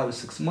date for 5 or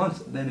 6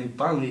 months. And then they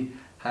finally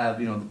have,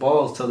 the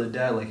balls tell their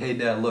dad, like, hey,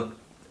 dad, look,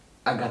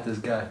 I got this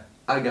guy.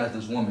 I got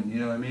this woman. You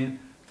know what I mean?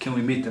 Can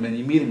we meet them? And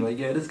you meet him like,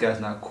 yeah, this guy's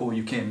not cool.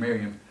 You can't marry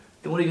him.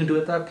 Then what are you going to do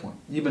at that point?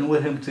 You've been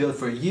with him together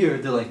for a year.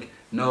 They're like,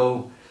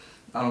 no,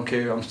 I don't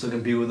care. I'm still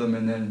going to be with him.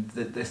 And then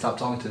they stop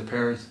talking to their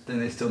parents. Then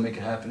they still make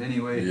it happen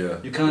anyway. Yeah.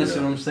 You kind of see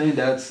what I'm saying?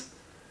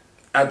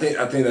 I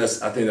think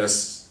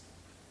that's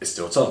it's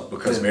still tough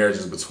because marriage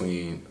is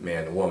between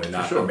man and woman,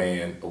 not a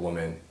man, a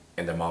woman,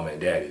 and their mama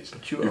and daddies.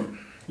 But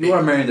you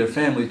are marrying their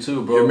family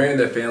too, bro. You're marrying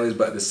their families,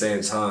 but at the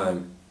same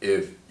time,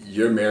 if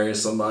you're marrying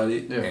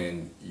somebody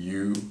and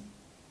you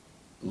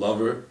love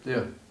her,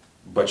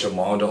 but your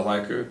mom don't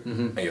like her,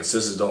 and your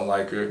sisters don't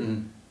like her,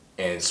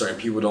 and certain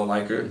people don't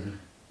like her,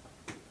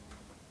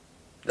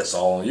 that's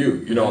all on you.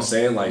 You know what I'm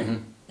saying? Like,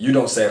 you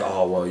don't say,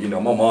 oh, well,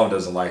 my mom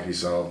doesn't like you,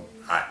 so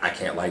I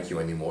can't like you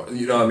anymore.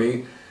 You know what I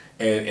mean?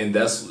 And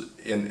that's,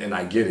 and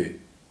I get it.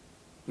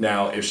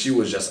 Now, if she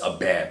was just a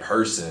bad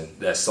person,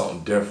 that's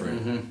something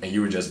different, and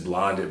you were just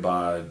blinded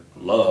by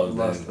love,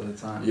 lust at the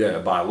time. Yeah,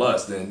 by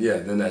lust,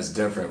 then that's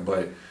different.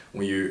 But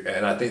when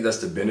and I think that's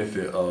the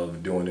benefit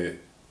of doing it,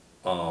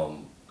 the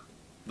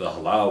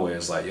halal way.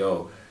 It's like,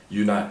 yo,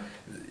 you're not,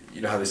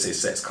 you know how they say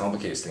sex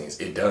complicates things.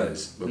 It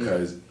does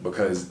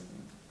because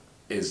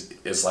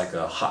it's like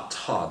a hot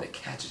tar that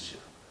catches you.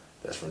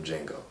 That's from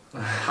Django.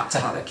 Hot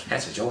tar that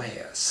catches your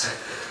ass.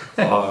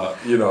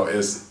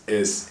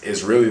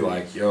 It's really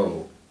like,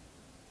 yo,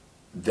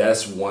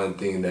 that's one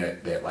thing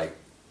that like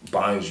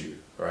binds you,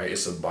 right?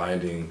 It's a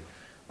binding,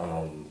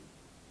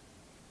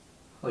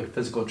 like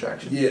physical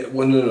attraction. Yeah,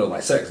 well, no,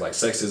 like sex. Like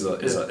sex is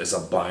a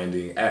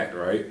binding act,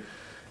 right?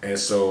 And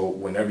so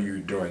whenever you're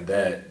doing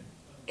that,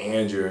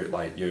 and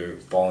you're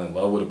falling in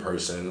love with a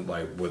person,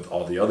 like with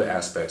all the other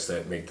aspects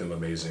that make them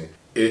amazing.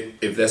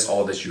 If that's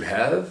all that you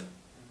have,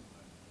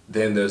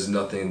 then there's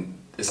nothing.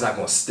 It's not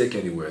going to stick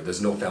anywhere.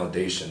 There's no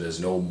foundation. There's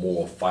no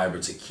moral fiber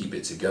to keep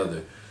it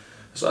together.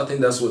 So I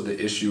think that's what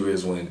the issue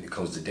is when it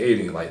comes to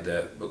dating like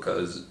that.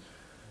 Because,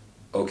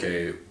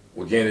 okay,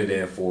 we're getting it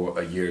in for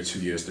a year, 2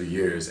 years, 3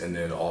 years, and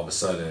then all of a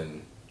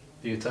sudden,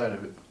 you get tired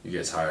of it. You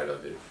get tired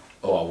of it.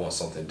 Oh, I want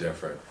something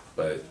different.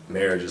 But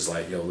marriage is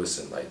like, yo,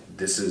 listen, like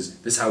this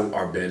is how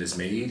our bed is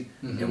made,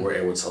 and we're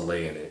able to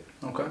lay in it.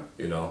 Okay.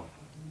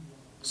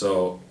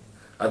 So,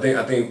 I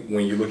think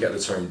when you look at the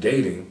term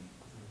dating,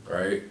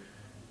 right?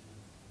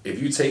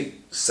 If you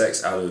take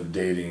sex out of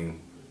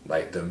dating,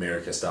 like the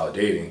American style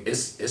dating,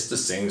 it's the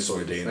same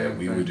sort of dating that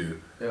we would do.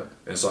 Yeah.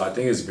 And so I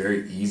think it's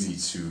very easy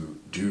to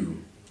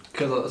do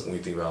when you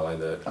think about it like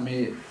that. I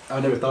mean, I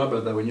never thought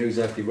about that when you're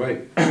exactly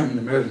right. In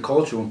American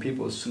culture, when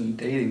people assume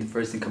dating, the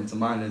first thing comes to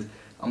mind is,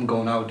 I'm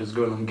going out with this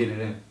girl and I'm getting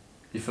it in.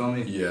 You feel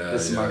me? Yeah.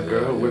 This is my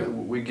girl. Yeah.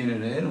 We're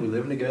getting it in. We're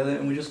living together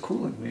and we're just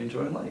cooling. We're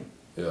enjoying life.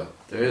 Yeah.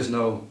 There is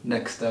no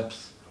next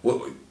steps.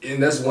 Well,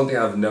 and that's one thing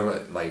I've never,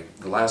 like,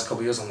 the last couple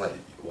of years, I'm like,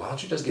 why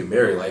don't you just get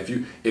married? Like,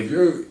 if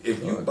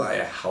you buy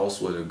a house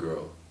with a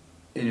girl,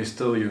 and you're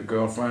still your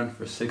girlfriend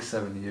for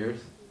 6-7 years,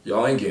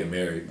 y'all ain't getting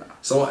married.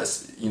 So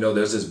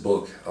there's this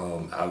book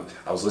I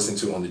was listening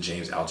to on the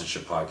James Altucher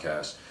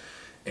podcast,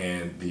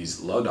 and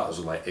these love doctors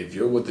were like, if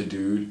you're with the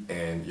dude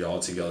and y'all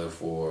together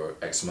for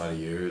X amount of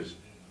years,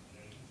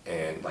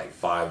 and like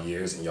 5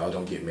 years, and y'all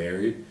don't get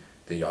married,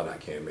 then y'all not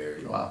getting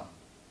married. Wow.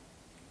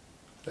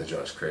 That's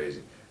just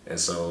crazy. And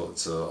so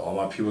to all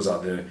my peoples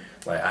out there,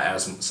 like I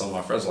asked some of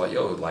my friends, like,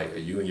 yo, like, are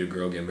you and your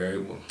girl getting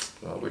married?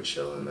 Well, we're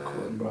chilling, man.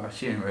 Cool, bro,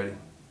 she ain't ready.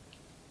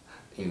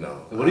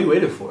 What are you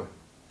waiting for?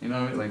 You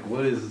know what I mean? Like,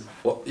 what is?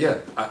 Well, yeah,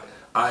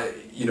 I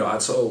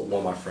told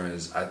one of my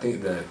friends, I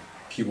think that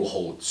people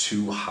hold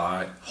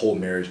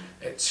marriage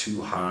at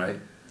too high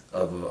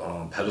of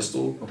a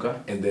pedestal. Okay.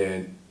 And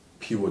then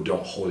people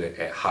don't hold it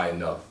at high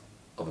enough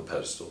of a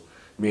pedestal.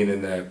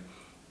 Meaning that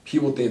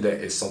people think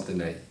that it's something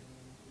that,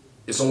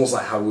 it's almost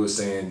like how we were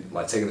saying,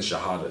 like taking the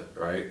shahada,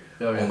 right?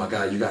 Oh my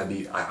God, you gotta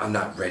be, I'm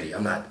not ready.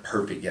 I'm not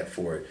perfect yet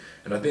for it.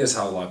 And I think that's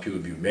how a lot of people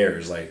view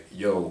marriage. Like,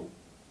 yo,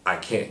 I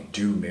can't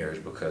do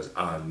marriage because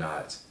I'm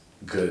not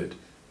good.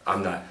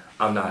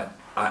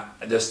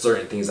 There's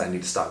certain things I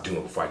need to stop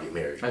doing before I get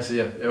married. I see,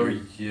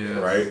 yeah.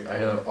 Right? I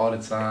hear all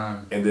the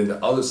time. And then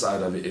the other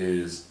side of it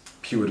is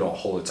people don't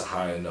hold it to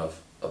high enough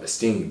of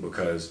esteem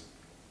because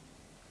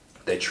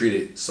they treat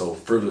it so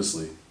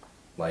frivolously.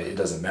 Like, it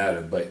doesn't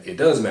matter, but it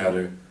does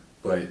matter,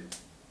 but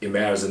it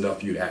matters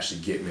enough for you to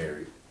actually get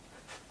married.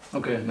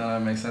 Okay, no,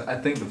 that makes sense. I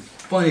think the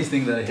funniest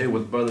thing that I hear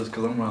with brothers,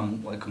 because I'm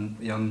around like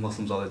young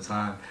Muslims all the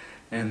time,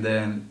 and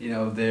then,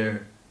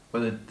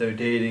 whether they're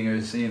dating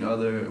or seeing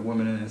other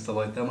women and stuff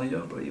like that, I'm like,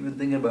 yo, bro, even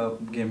thinking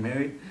about getting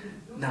married,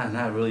 Nah,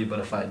 not really. But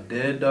if I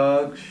did,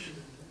 dog,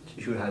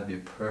 she would have to be a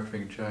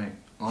perfect joint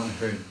on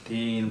her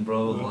deen,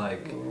 bro.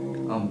 Like,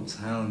 I'm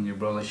telling you,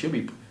 bro. Like, she'll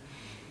be.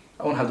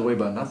 I won't have to worry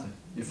about nothing.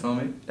 You feel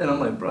me? And I'm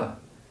like, bruh.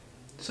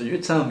 So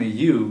you're telling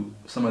me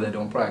somebody that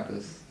don't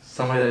practice,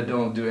 somebody that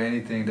don't do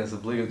anything that's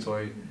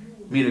obligatory,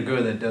 meet a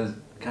girl that does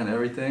kind of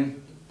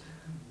everything.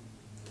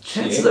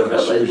 Chances are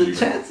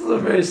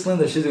very slim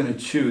that she's gonna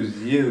choose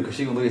you, because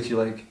she's gonna look at you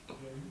like,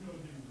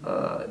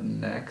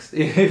 next.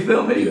 You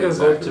feel me? You're gonna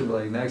go to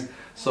like next.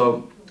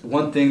 So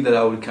one thing that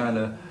I would kind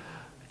of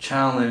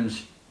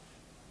challenge,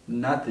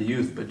 not the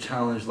youth, but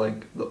challenge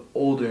like the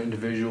older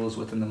individuals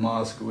within the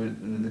mosque,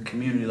 within the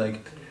community,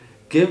 like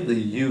give the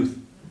youth,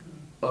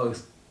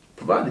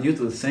 provide the youth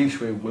with a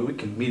sanctuary where we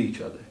can meet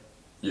each other.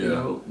 Yeah. You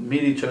know,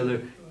 meet each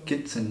other,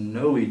 get to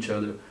know each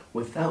other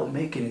without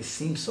making it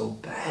seem so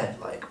bad.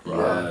 Like, bro,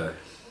 Yeah.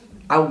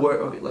 I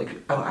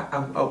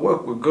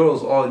work with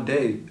girls all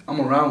day. I'm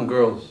around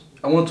girls.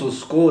 I went to a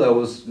school that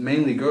was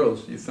mainly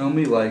girls. You feel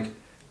me? Like,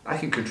 I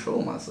can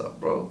control myself,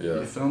 bro.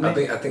 Yeah. You feel me?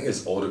 I think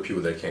it's older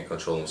people that can't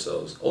control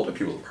themselves. Older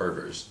people are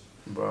perverts.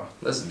 Bro.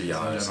 Let's be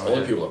honest. Yeah, no,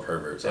 Older yeah. people are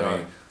perverts. Yeah. I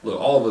mean, look,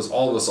 all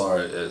of us are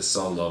at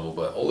some level,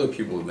 but older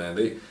people, man,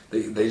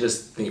 they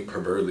just think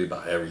pervertly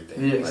about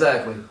everything. Yeah,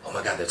 exactly. Like, oh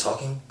my God, they're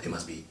talking. They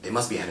must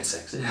be having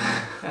sex.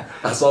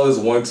 I saw this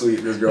one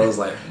tweet. This girl was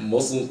like,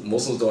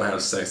 Muslims don't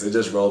have sex. They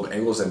just roll up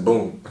ankles and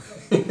boom,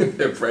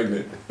 they're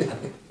pregnant.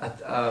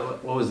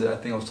 What was it? I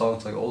think I was talking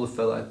to like an older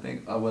fella. I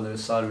think whether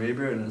it's Saudi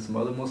Arabia and some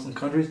other Muslim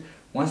countries.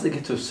 Once they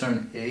get to a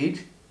certain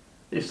age,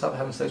 they stop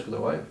having sex with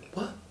their wife.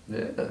 What?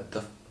 Yeah.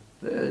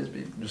 Yeah,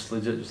 just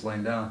legit, just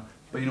laying down.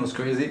 But you know what's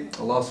crazy?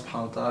 Allah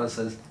subhanahu wa ta'ala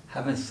says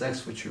having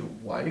sex with your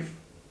wife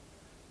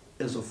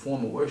is a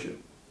form of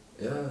worship.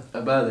 Yeah.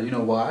 About it. You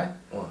know why?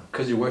 Why?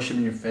 Because you're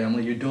worshiping your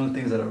family. You're doing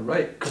things that are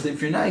right. Because if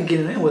you're not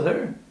getting in with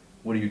her,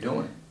 what are you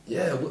doing?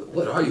 Yeah.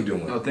 What are you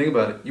doing? No, think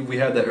about it. We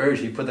have that urge.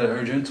 He put that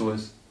urge into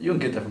us. You don't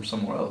get that from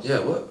somewhere else. Yeah.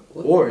 What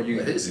Or you.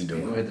 What is he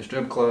doing? You gonna hit the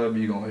strip club.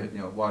 You gonna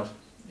hit. Watch.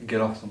 Get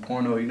off some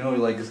porno. You know,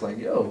 like it's like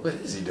yo. What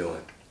is he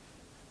doing?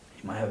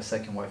 He might have a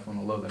second wife on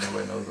the low that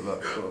nobody knows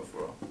about.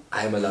 Bro.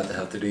 I am allowed to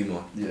have 3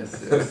 more. Yes.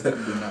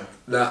 Do not.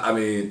 Nah, I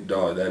mean,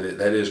 dog,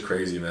 that is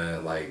crazy,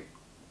 man. Like,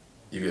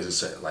 you get to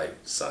say, like,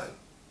 son,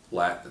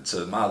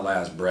 to my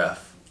last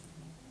breath,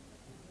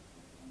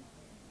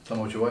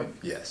 Talking about your wife?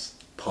 yes,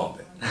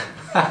 pumping.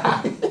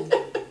 I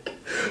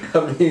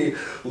mean,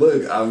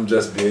 look, I'm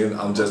just being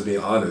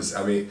honest.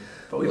 I mean,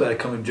 But we gotta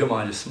come in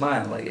Jumah and just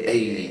smile like,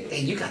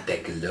 hey, you got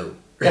that glow.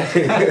 got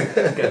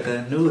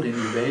that nude in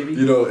you, baby.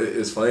 You know,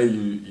 it's funny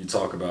you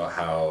talk about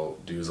how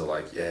dudes are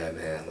like, yeah,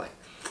 man, like,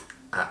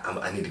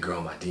 I need to grow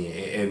on my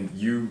DNA. And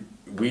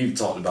we've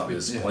talked about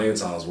this plenty of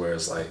times where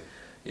it's like,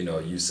 you know,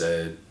 you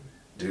said,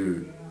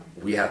 dude,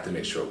 we have to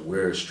make sure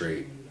we're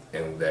straight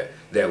and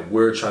that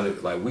we're trying to,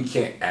 like, we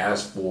can't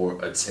ask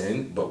for a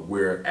 10, but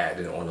we're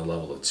acting on a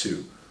level of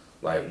 2.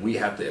 Like, we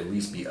have to at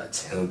least be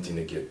attempting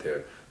to get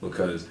there,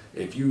 because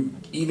even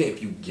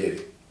if you get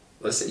it,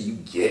 let's say you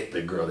get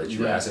the girl that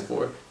you're asking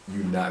for,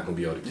 you're not gonna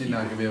be able to keep it. You're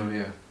not gonna be able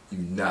to,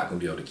 You're not gonna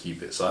be able to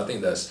keep it. So I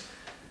think that's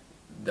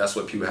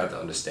what people have to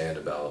understand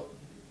about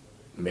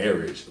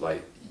marriage.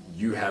 Like,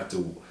 you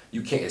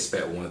can't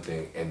expect one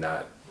thing and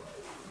not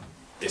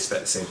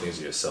expect the same things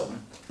of yourself.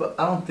 But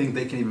I don't think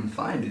they can even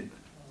find it.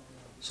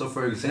 So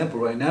for example,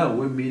 right now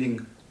we're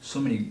meeting so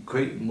many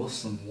great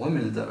Muslim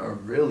women that are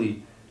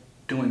really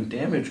doing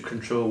damage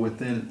control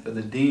within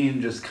the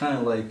deen, just kind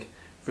of like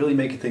really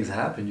making things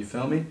happen, you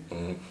feel me?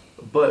 Mm-hmm.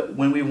 But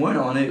when we weren't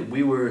on it,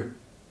 we were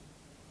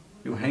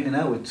hanging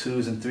out with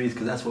 2s and 3s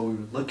because that's what we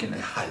were looking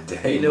at. God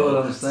dang, you know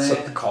what I'm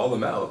saying? So call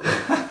them out.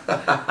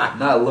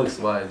 Not looks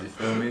wise, you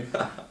feel me?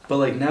 But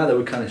like now that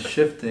we're kind of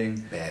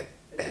shifting, Bad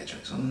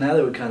choice. now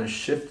that we're kind of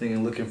shifting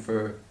and looking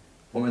for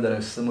women that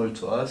are similar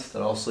to us,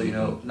 that also, you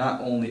know,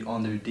 not only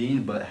on their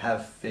deen, but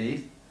have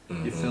faith,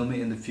 you feel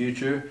me, in the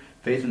future,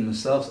 faith in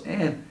themselves,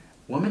 and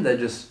women that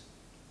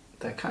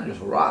kind of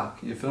just rock,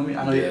 you feel me?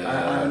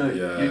 I know,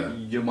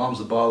 your mom's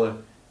a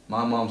baller,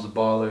 my mom's a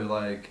baller,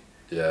 like,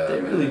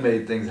 they really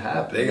made things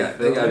happen. They got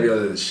to be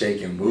able to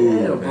shake and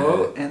move, yeah, man.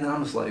 bro. And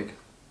I'm just like,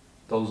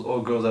 those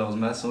old girls that I was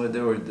messing with, they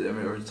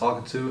were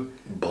talking to,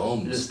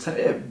 bums.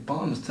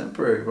 Bums,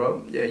 temporary,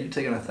 bro. Yeah, you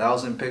taking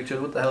 1,000 pictures.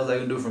 What the hell is that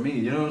gonna do for me?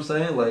 You know what I'm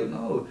saying? Like,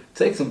 no,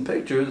 take some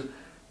pictures.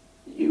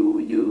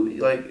 You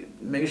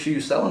like make sure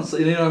you're selling.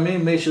 You know what I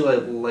mean? Make sure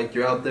like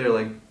you're out there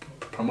like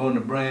promoting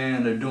a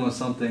brand or doing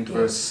something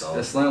for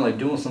Islam, like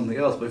doing something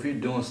else. But if you're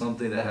doing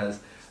something that has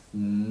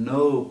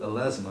no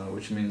lesma,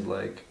 which means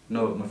like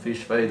no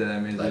mafish faida,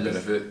 that means Like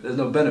benefit? There's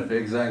no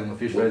benefit, exactly.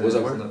 Mafish faida. What's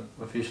that word?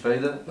 Mafish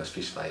faida?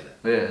 Mafish faida.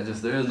 Yeah,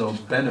 just there is no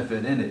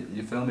benefit in it,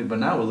 you feel me? But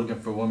now we're looking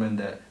for women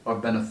that are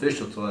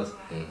beneficial to us,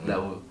 that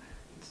will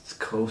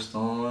coast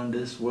on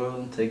this world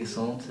and take us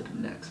on to the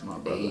next, my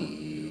brother.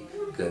 Hey,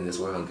 good in this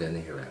world, good in the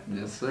hereafter.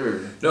 Yes,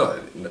 sir. No,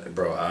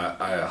 bro,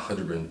 I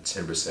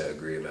 110%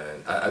 agree,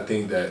 man. I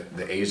think that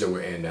the age that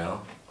we're in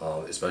now,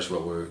 especially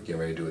what we're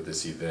getting ready to do with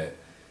this event,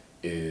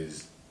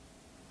 is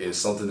is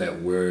something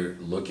that we're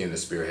looking to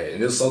spearhead.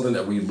 And it's something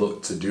that we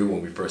looked to do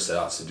when we first set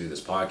out to do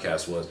this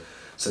podcast, was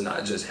to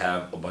not just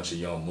have a bunch of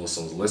young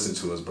Muslims listen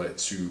to us, but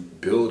to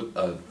build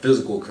a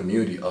physical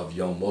community of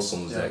young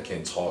Muslims that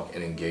can talk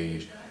and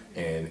engage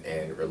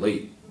and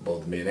relate,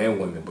 both men and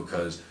women.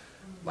 Because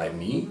like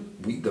me,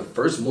 the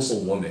first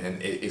Muslim woman,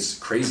 and it's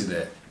crazy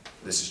that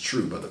this is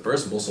true, but the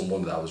first Muslim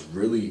woman that I was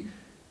really,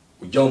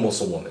 young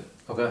Muslim woman,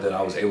 that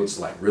I was able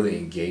to like really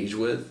engage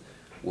with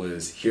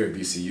was here at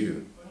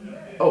VCU.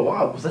 Oh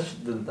wow, was that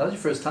your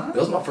first time? That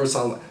was my first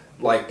time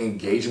like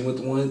engaging with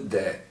one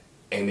that,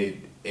 and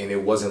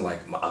it wasn't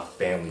like a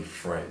family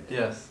friend.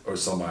 Yes. Or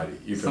somebody.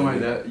 You feel somebody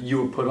me? that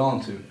you were put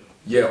on to.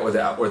 Yeah, or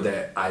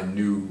that I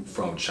knew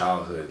from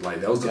childhood.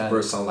 Like that was the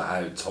first time like I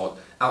had talked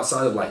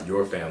outside of like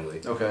your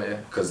family. Okay, yeah.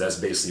 Because that's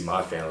basically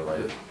my family.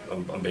 Like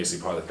I'm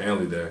basically part of the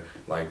family there.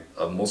 Like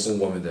a Muslim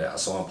woman that I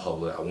saw in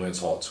public, I went and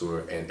talked to her,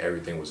 and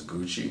everything was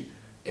Gucci,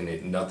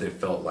 and nothing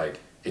felt like,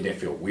 it didn't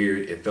feel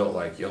weird. It felt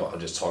like, yo, I'm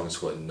just talking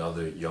to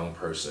another young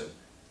person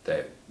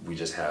that we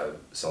just have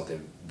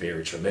something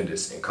very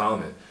tremendous in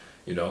common,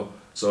 you know?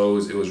 So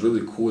it was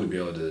really cool to be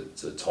able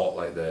to talk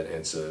like that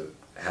and to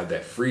have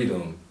that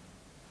freedom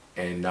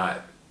and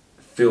not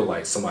feel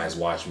like somebody's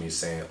watching me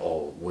saying,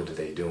 oh, what are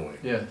they doing?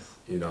 Yes.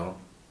 You know?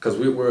 Because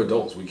we're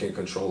adults. We can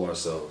control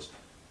ourselves.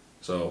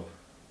 So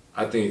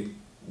I think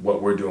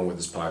what we're doing with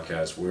this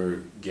podcast,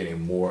 we're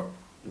getting more,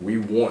 we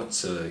want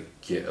to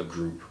get a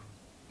group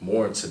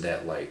more into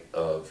that light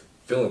of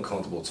feeling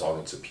comfortable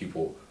talking to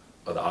people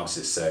of the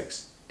opposite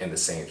sex and the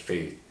same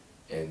faith,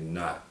 and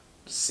not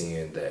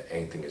seeing that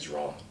anything is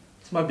wrong.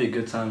 This might be a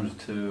good time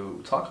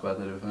to talk about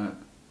that event.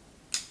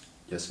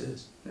 Yes, it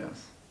is.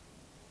 Yes.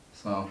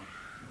 So,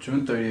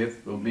 June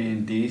 30th, we'll be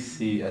in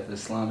D.C. at the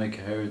Islamic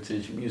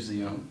Heritage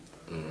Museum.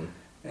 Mm-hmm.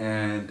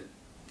 And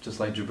just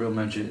like Jabril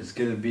mentioned, it's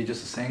going to be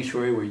just a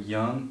sanctuary where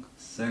young,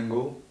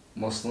 single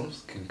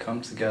Muslims can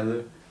come together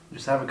and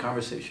just have a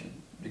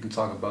conversation. We can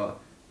talk about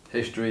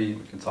history,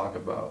 we can talk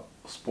about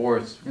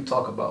sports, we can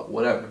talk about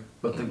whatever.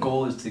 But the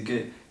goal is to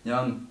get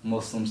young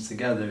Muslims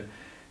together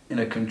in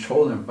a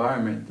controlled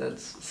environment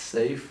that's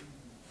safe,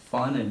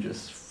 fun, and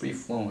just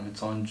free-flowing.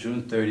 It's on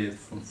June 30th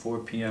from 4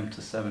 p.m.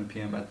 to 7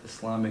 p.m. at the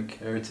Islamic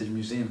Heritage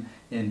Museum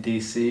in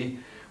D.C.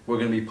 We're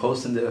going to be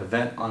posting the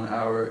event on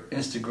our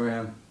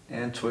Instagram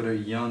and Twitter,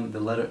 Young, the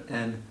letter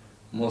N,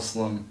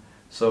 Muslim.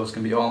 So it's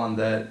going to be all on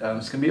that.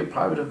 It's going to be a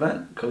private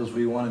event because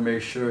we want to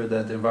make sure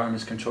that the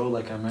environment is controlled,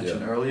 like I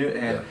mentioned earlier.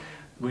 And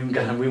we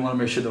want to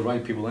make sure the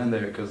right people in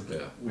there, because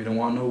we don't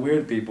want no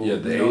weird people,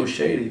 no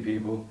shady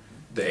people.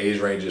 The age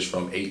range is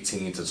from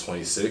 18 to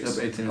 26.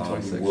 Yep, 18 to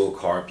 26. We will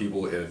card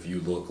people if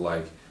you look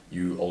like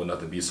you old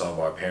enough to be some of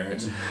our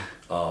parents.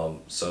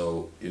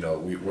 So, you know,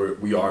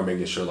 we are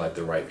making sure like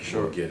the right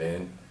people get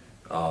in.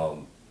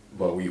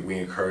 But we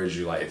encourage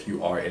you, like, if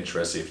you are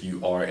interested, if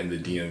you are in the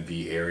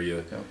DMV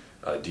area,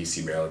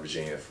 DC, Maryland,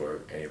 Virginia,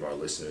 for any of our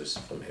listeners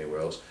from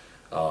anywhere else,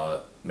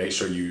 make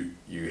sure you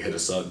hit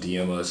us up,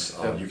 DM us.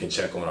 You can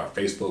check on our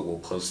Facebook. We'll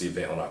post the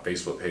event on our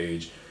Facebook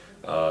page.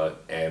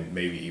 And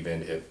maybe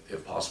even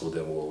if possible,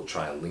 then we'll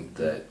try and link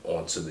that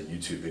onto the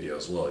YouTube video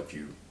as well,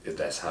 if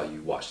that's how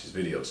you watch these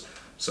videos.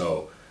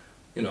 So,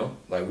 you know,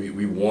 like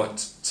we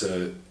want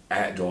to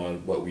act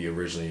on what we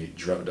originally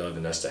dreamt of,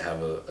 and that's to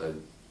have a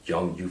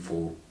young,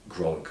 youthful,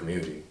 growing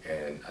community.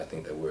 And I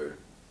think that we're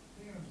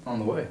on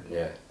the way.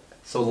 Yeah.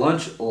 So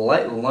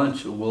light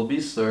lunch will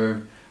be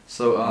served.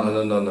 So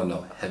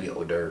no. Heavy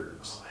hors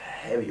d'oeuvres.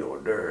 Heavy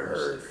hors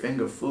d'oeuvres.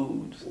 Finger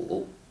foods.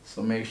 Ooh.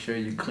 So make sure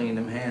you clean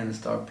them hands and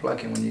start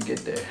plucking when you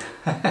get there.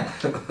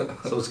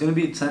 So it's going to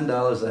be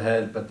 $10 a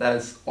head, but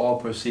that's all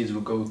proceeds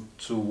will go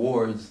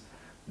towards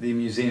the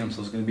museum.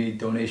 So it's going to be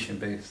donation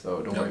based,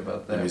 so don't worry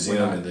about that. The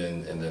museum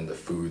and then the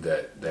food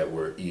that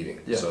we're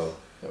eating. Yes. So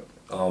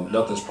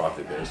nothing's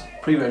profit based.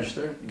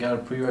 Pre-register. You got to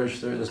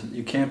pre-register.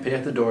 You can't pay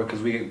at the door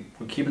because we're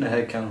keeping a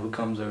head count of who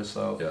comes there.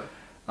 So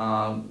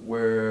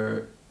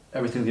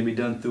everything's going to be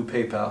done through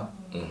PayPal.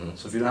 Mm-hmm.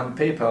 So if you don't have a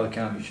PayPal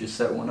account, you should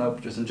set one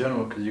up just in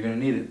general, because you're going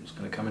to need it. It's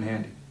going to come in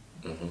handy.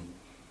 Mm-hmm.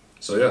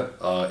 So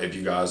if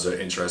you guys are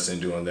interested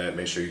in doing that,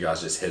 make sure you guys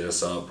just hit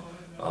us up.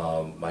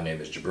 My name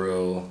is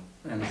Jabril.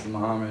 And this is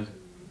Muhammad.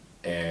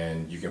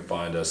 And you can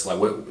find us,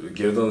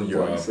 give them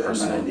your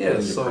personal.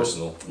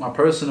 Personal. My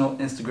personal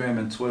Instagram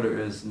and Twitter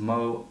is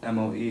Moe_flipit.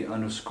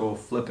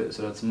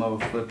 So that's Mo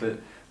Flip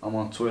It. I'm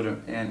on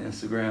Twitter and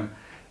Instagram.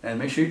 And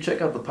make sure you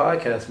check out the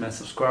podcast, man.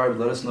 Subscribe.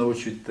 Let us know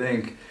what you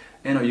think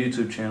in our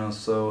YouTube channel.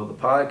 So the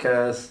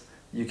podcast,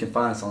 you can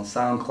find us on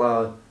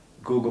SoundCloud,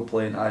 Google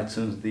Play, and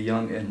iTunes, The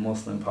Young and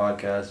Muslim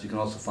Podcast. You can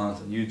also find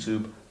us on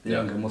YouTube, The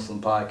Young and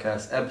Muslim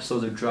Podcast.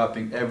 Episodes are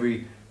dropping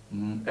every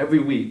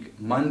week,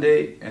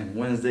 Monday and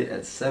Wednesday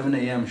at 7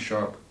 a.m.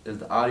 sharp is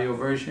the audio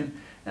version,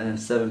 and then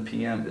 7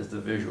 p.m. is the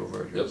visual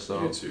version. Yep, so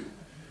YouTube.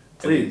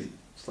 Please,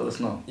 just let us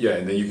know. Yeah,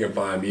 and then you can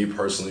find me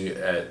personally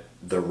at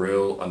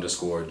 _Breel,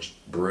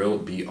 BREEL.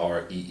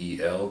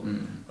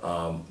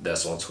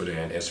 That's on Twitter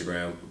and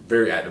Instagram.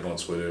 Very active on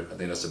Twitter. I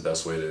think that's the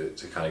best way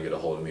to kind of get a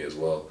hold of me as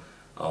well.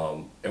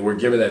 And we're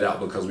giving that out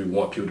because we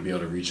want people to be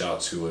able to reach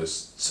out to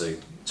us to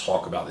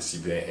talk about this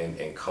event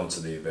and come to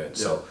the event.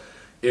 Yeah. So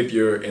if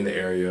you're in the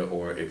area,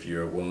 or if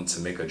you're willing to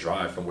make a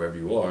drive from wherever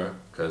you are,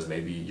 because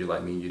maybe you're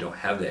like me, you don't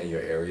have that in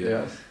your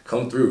area,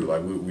 come through.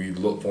 Like we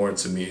look forward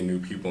to meeting new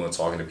people and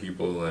talking to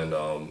people,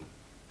 and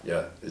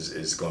yeah,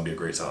 it's going to be a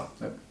great time.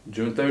 Yep.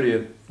 June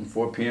 30th from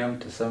 4 p.m.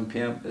 to 7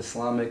 p.m.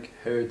 Islamic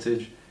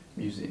Heritage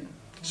Museum.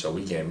 So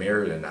we getting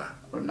married or not?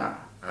 Or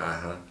not.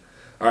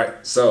 All right,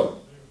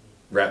 so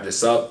wrap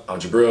this up. I'm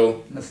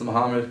Jabril. Mr.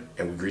 Muhammad.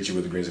 And we greet you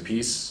with the greens of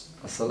peace.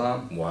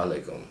 Assalamu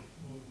alaikum.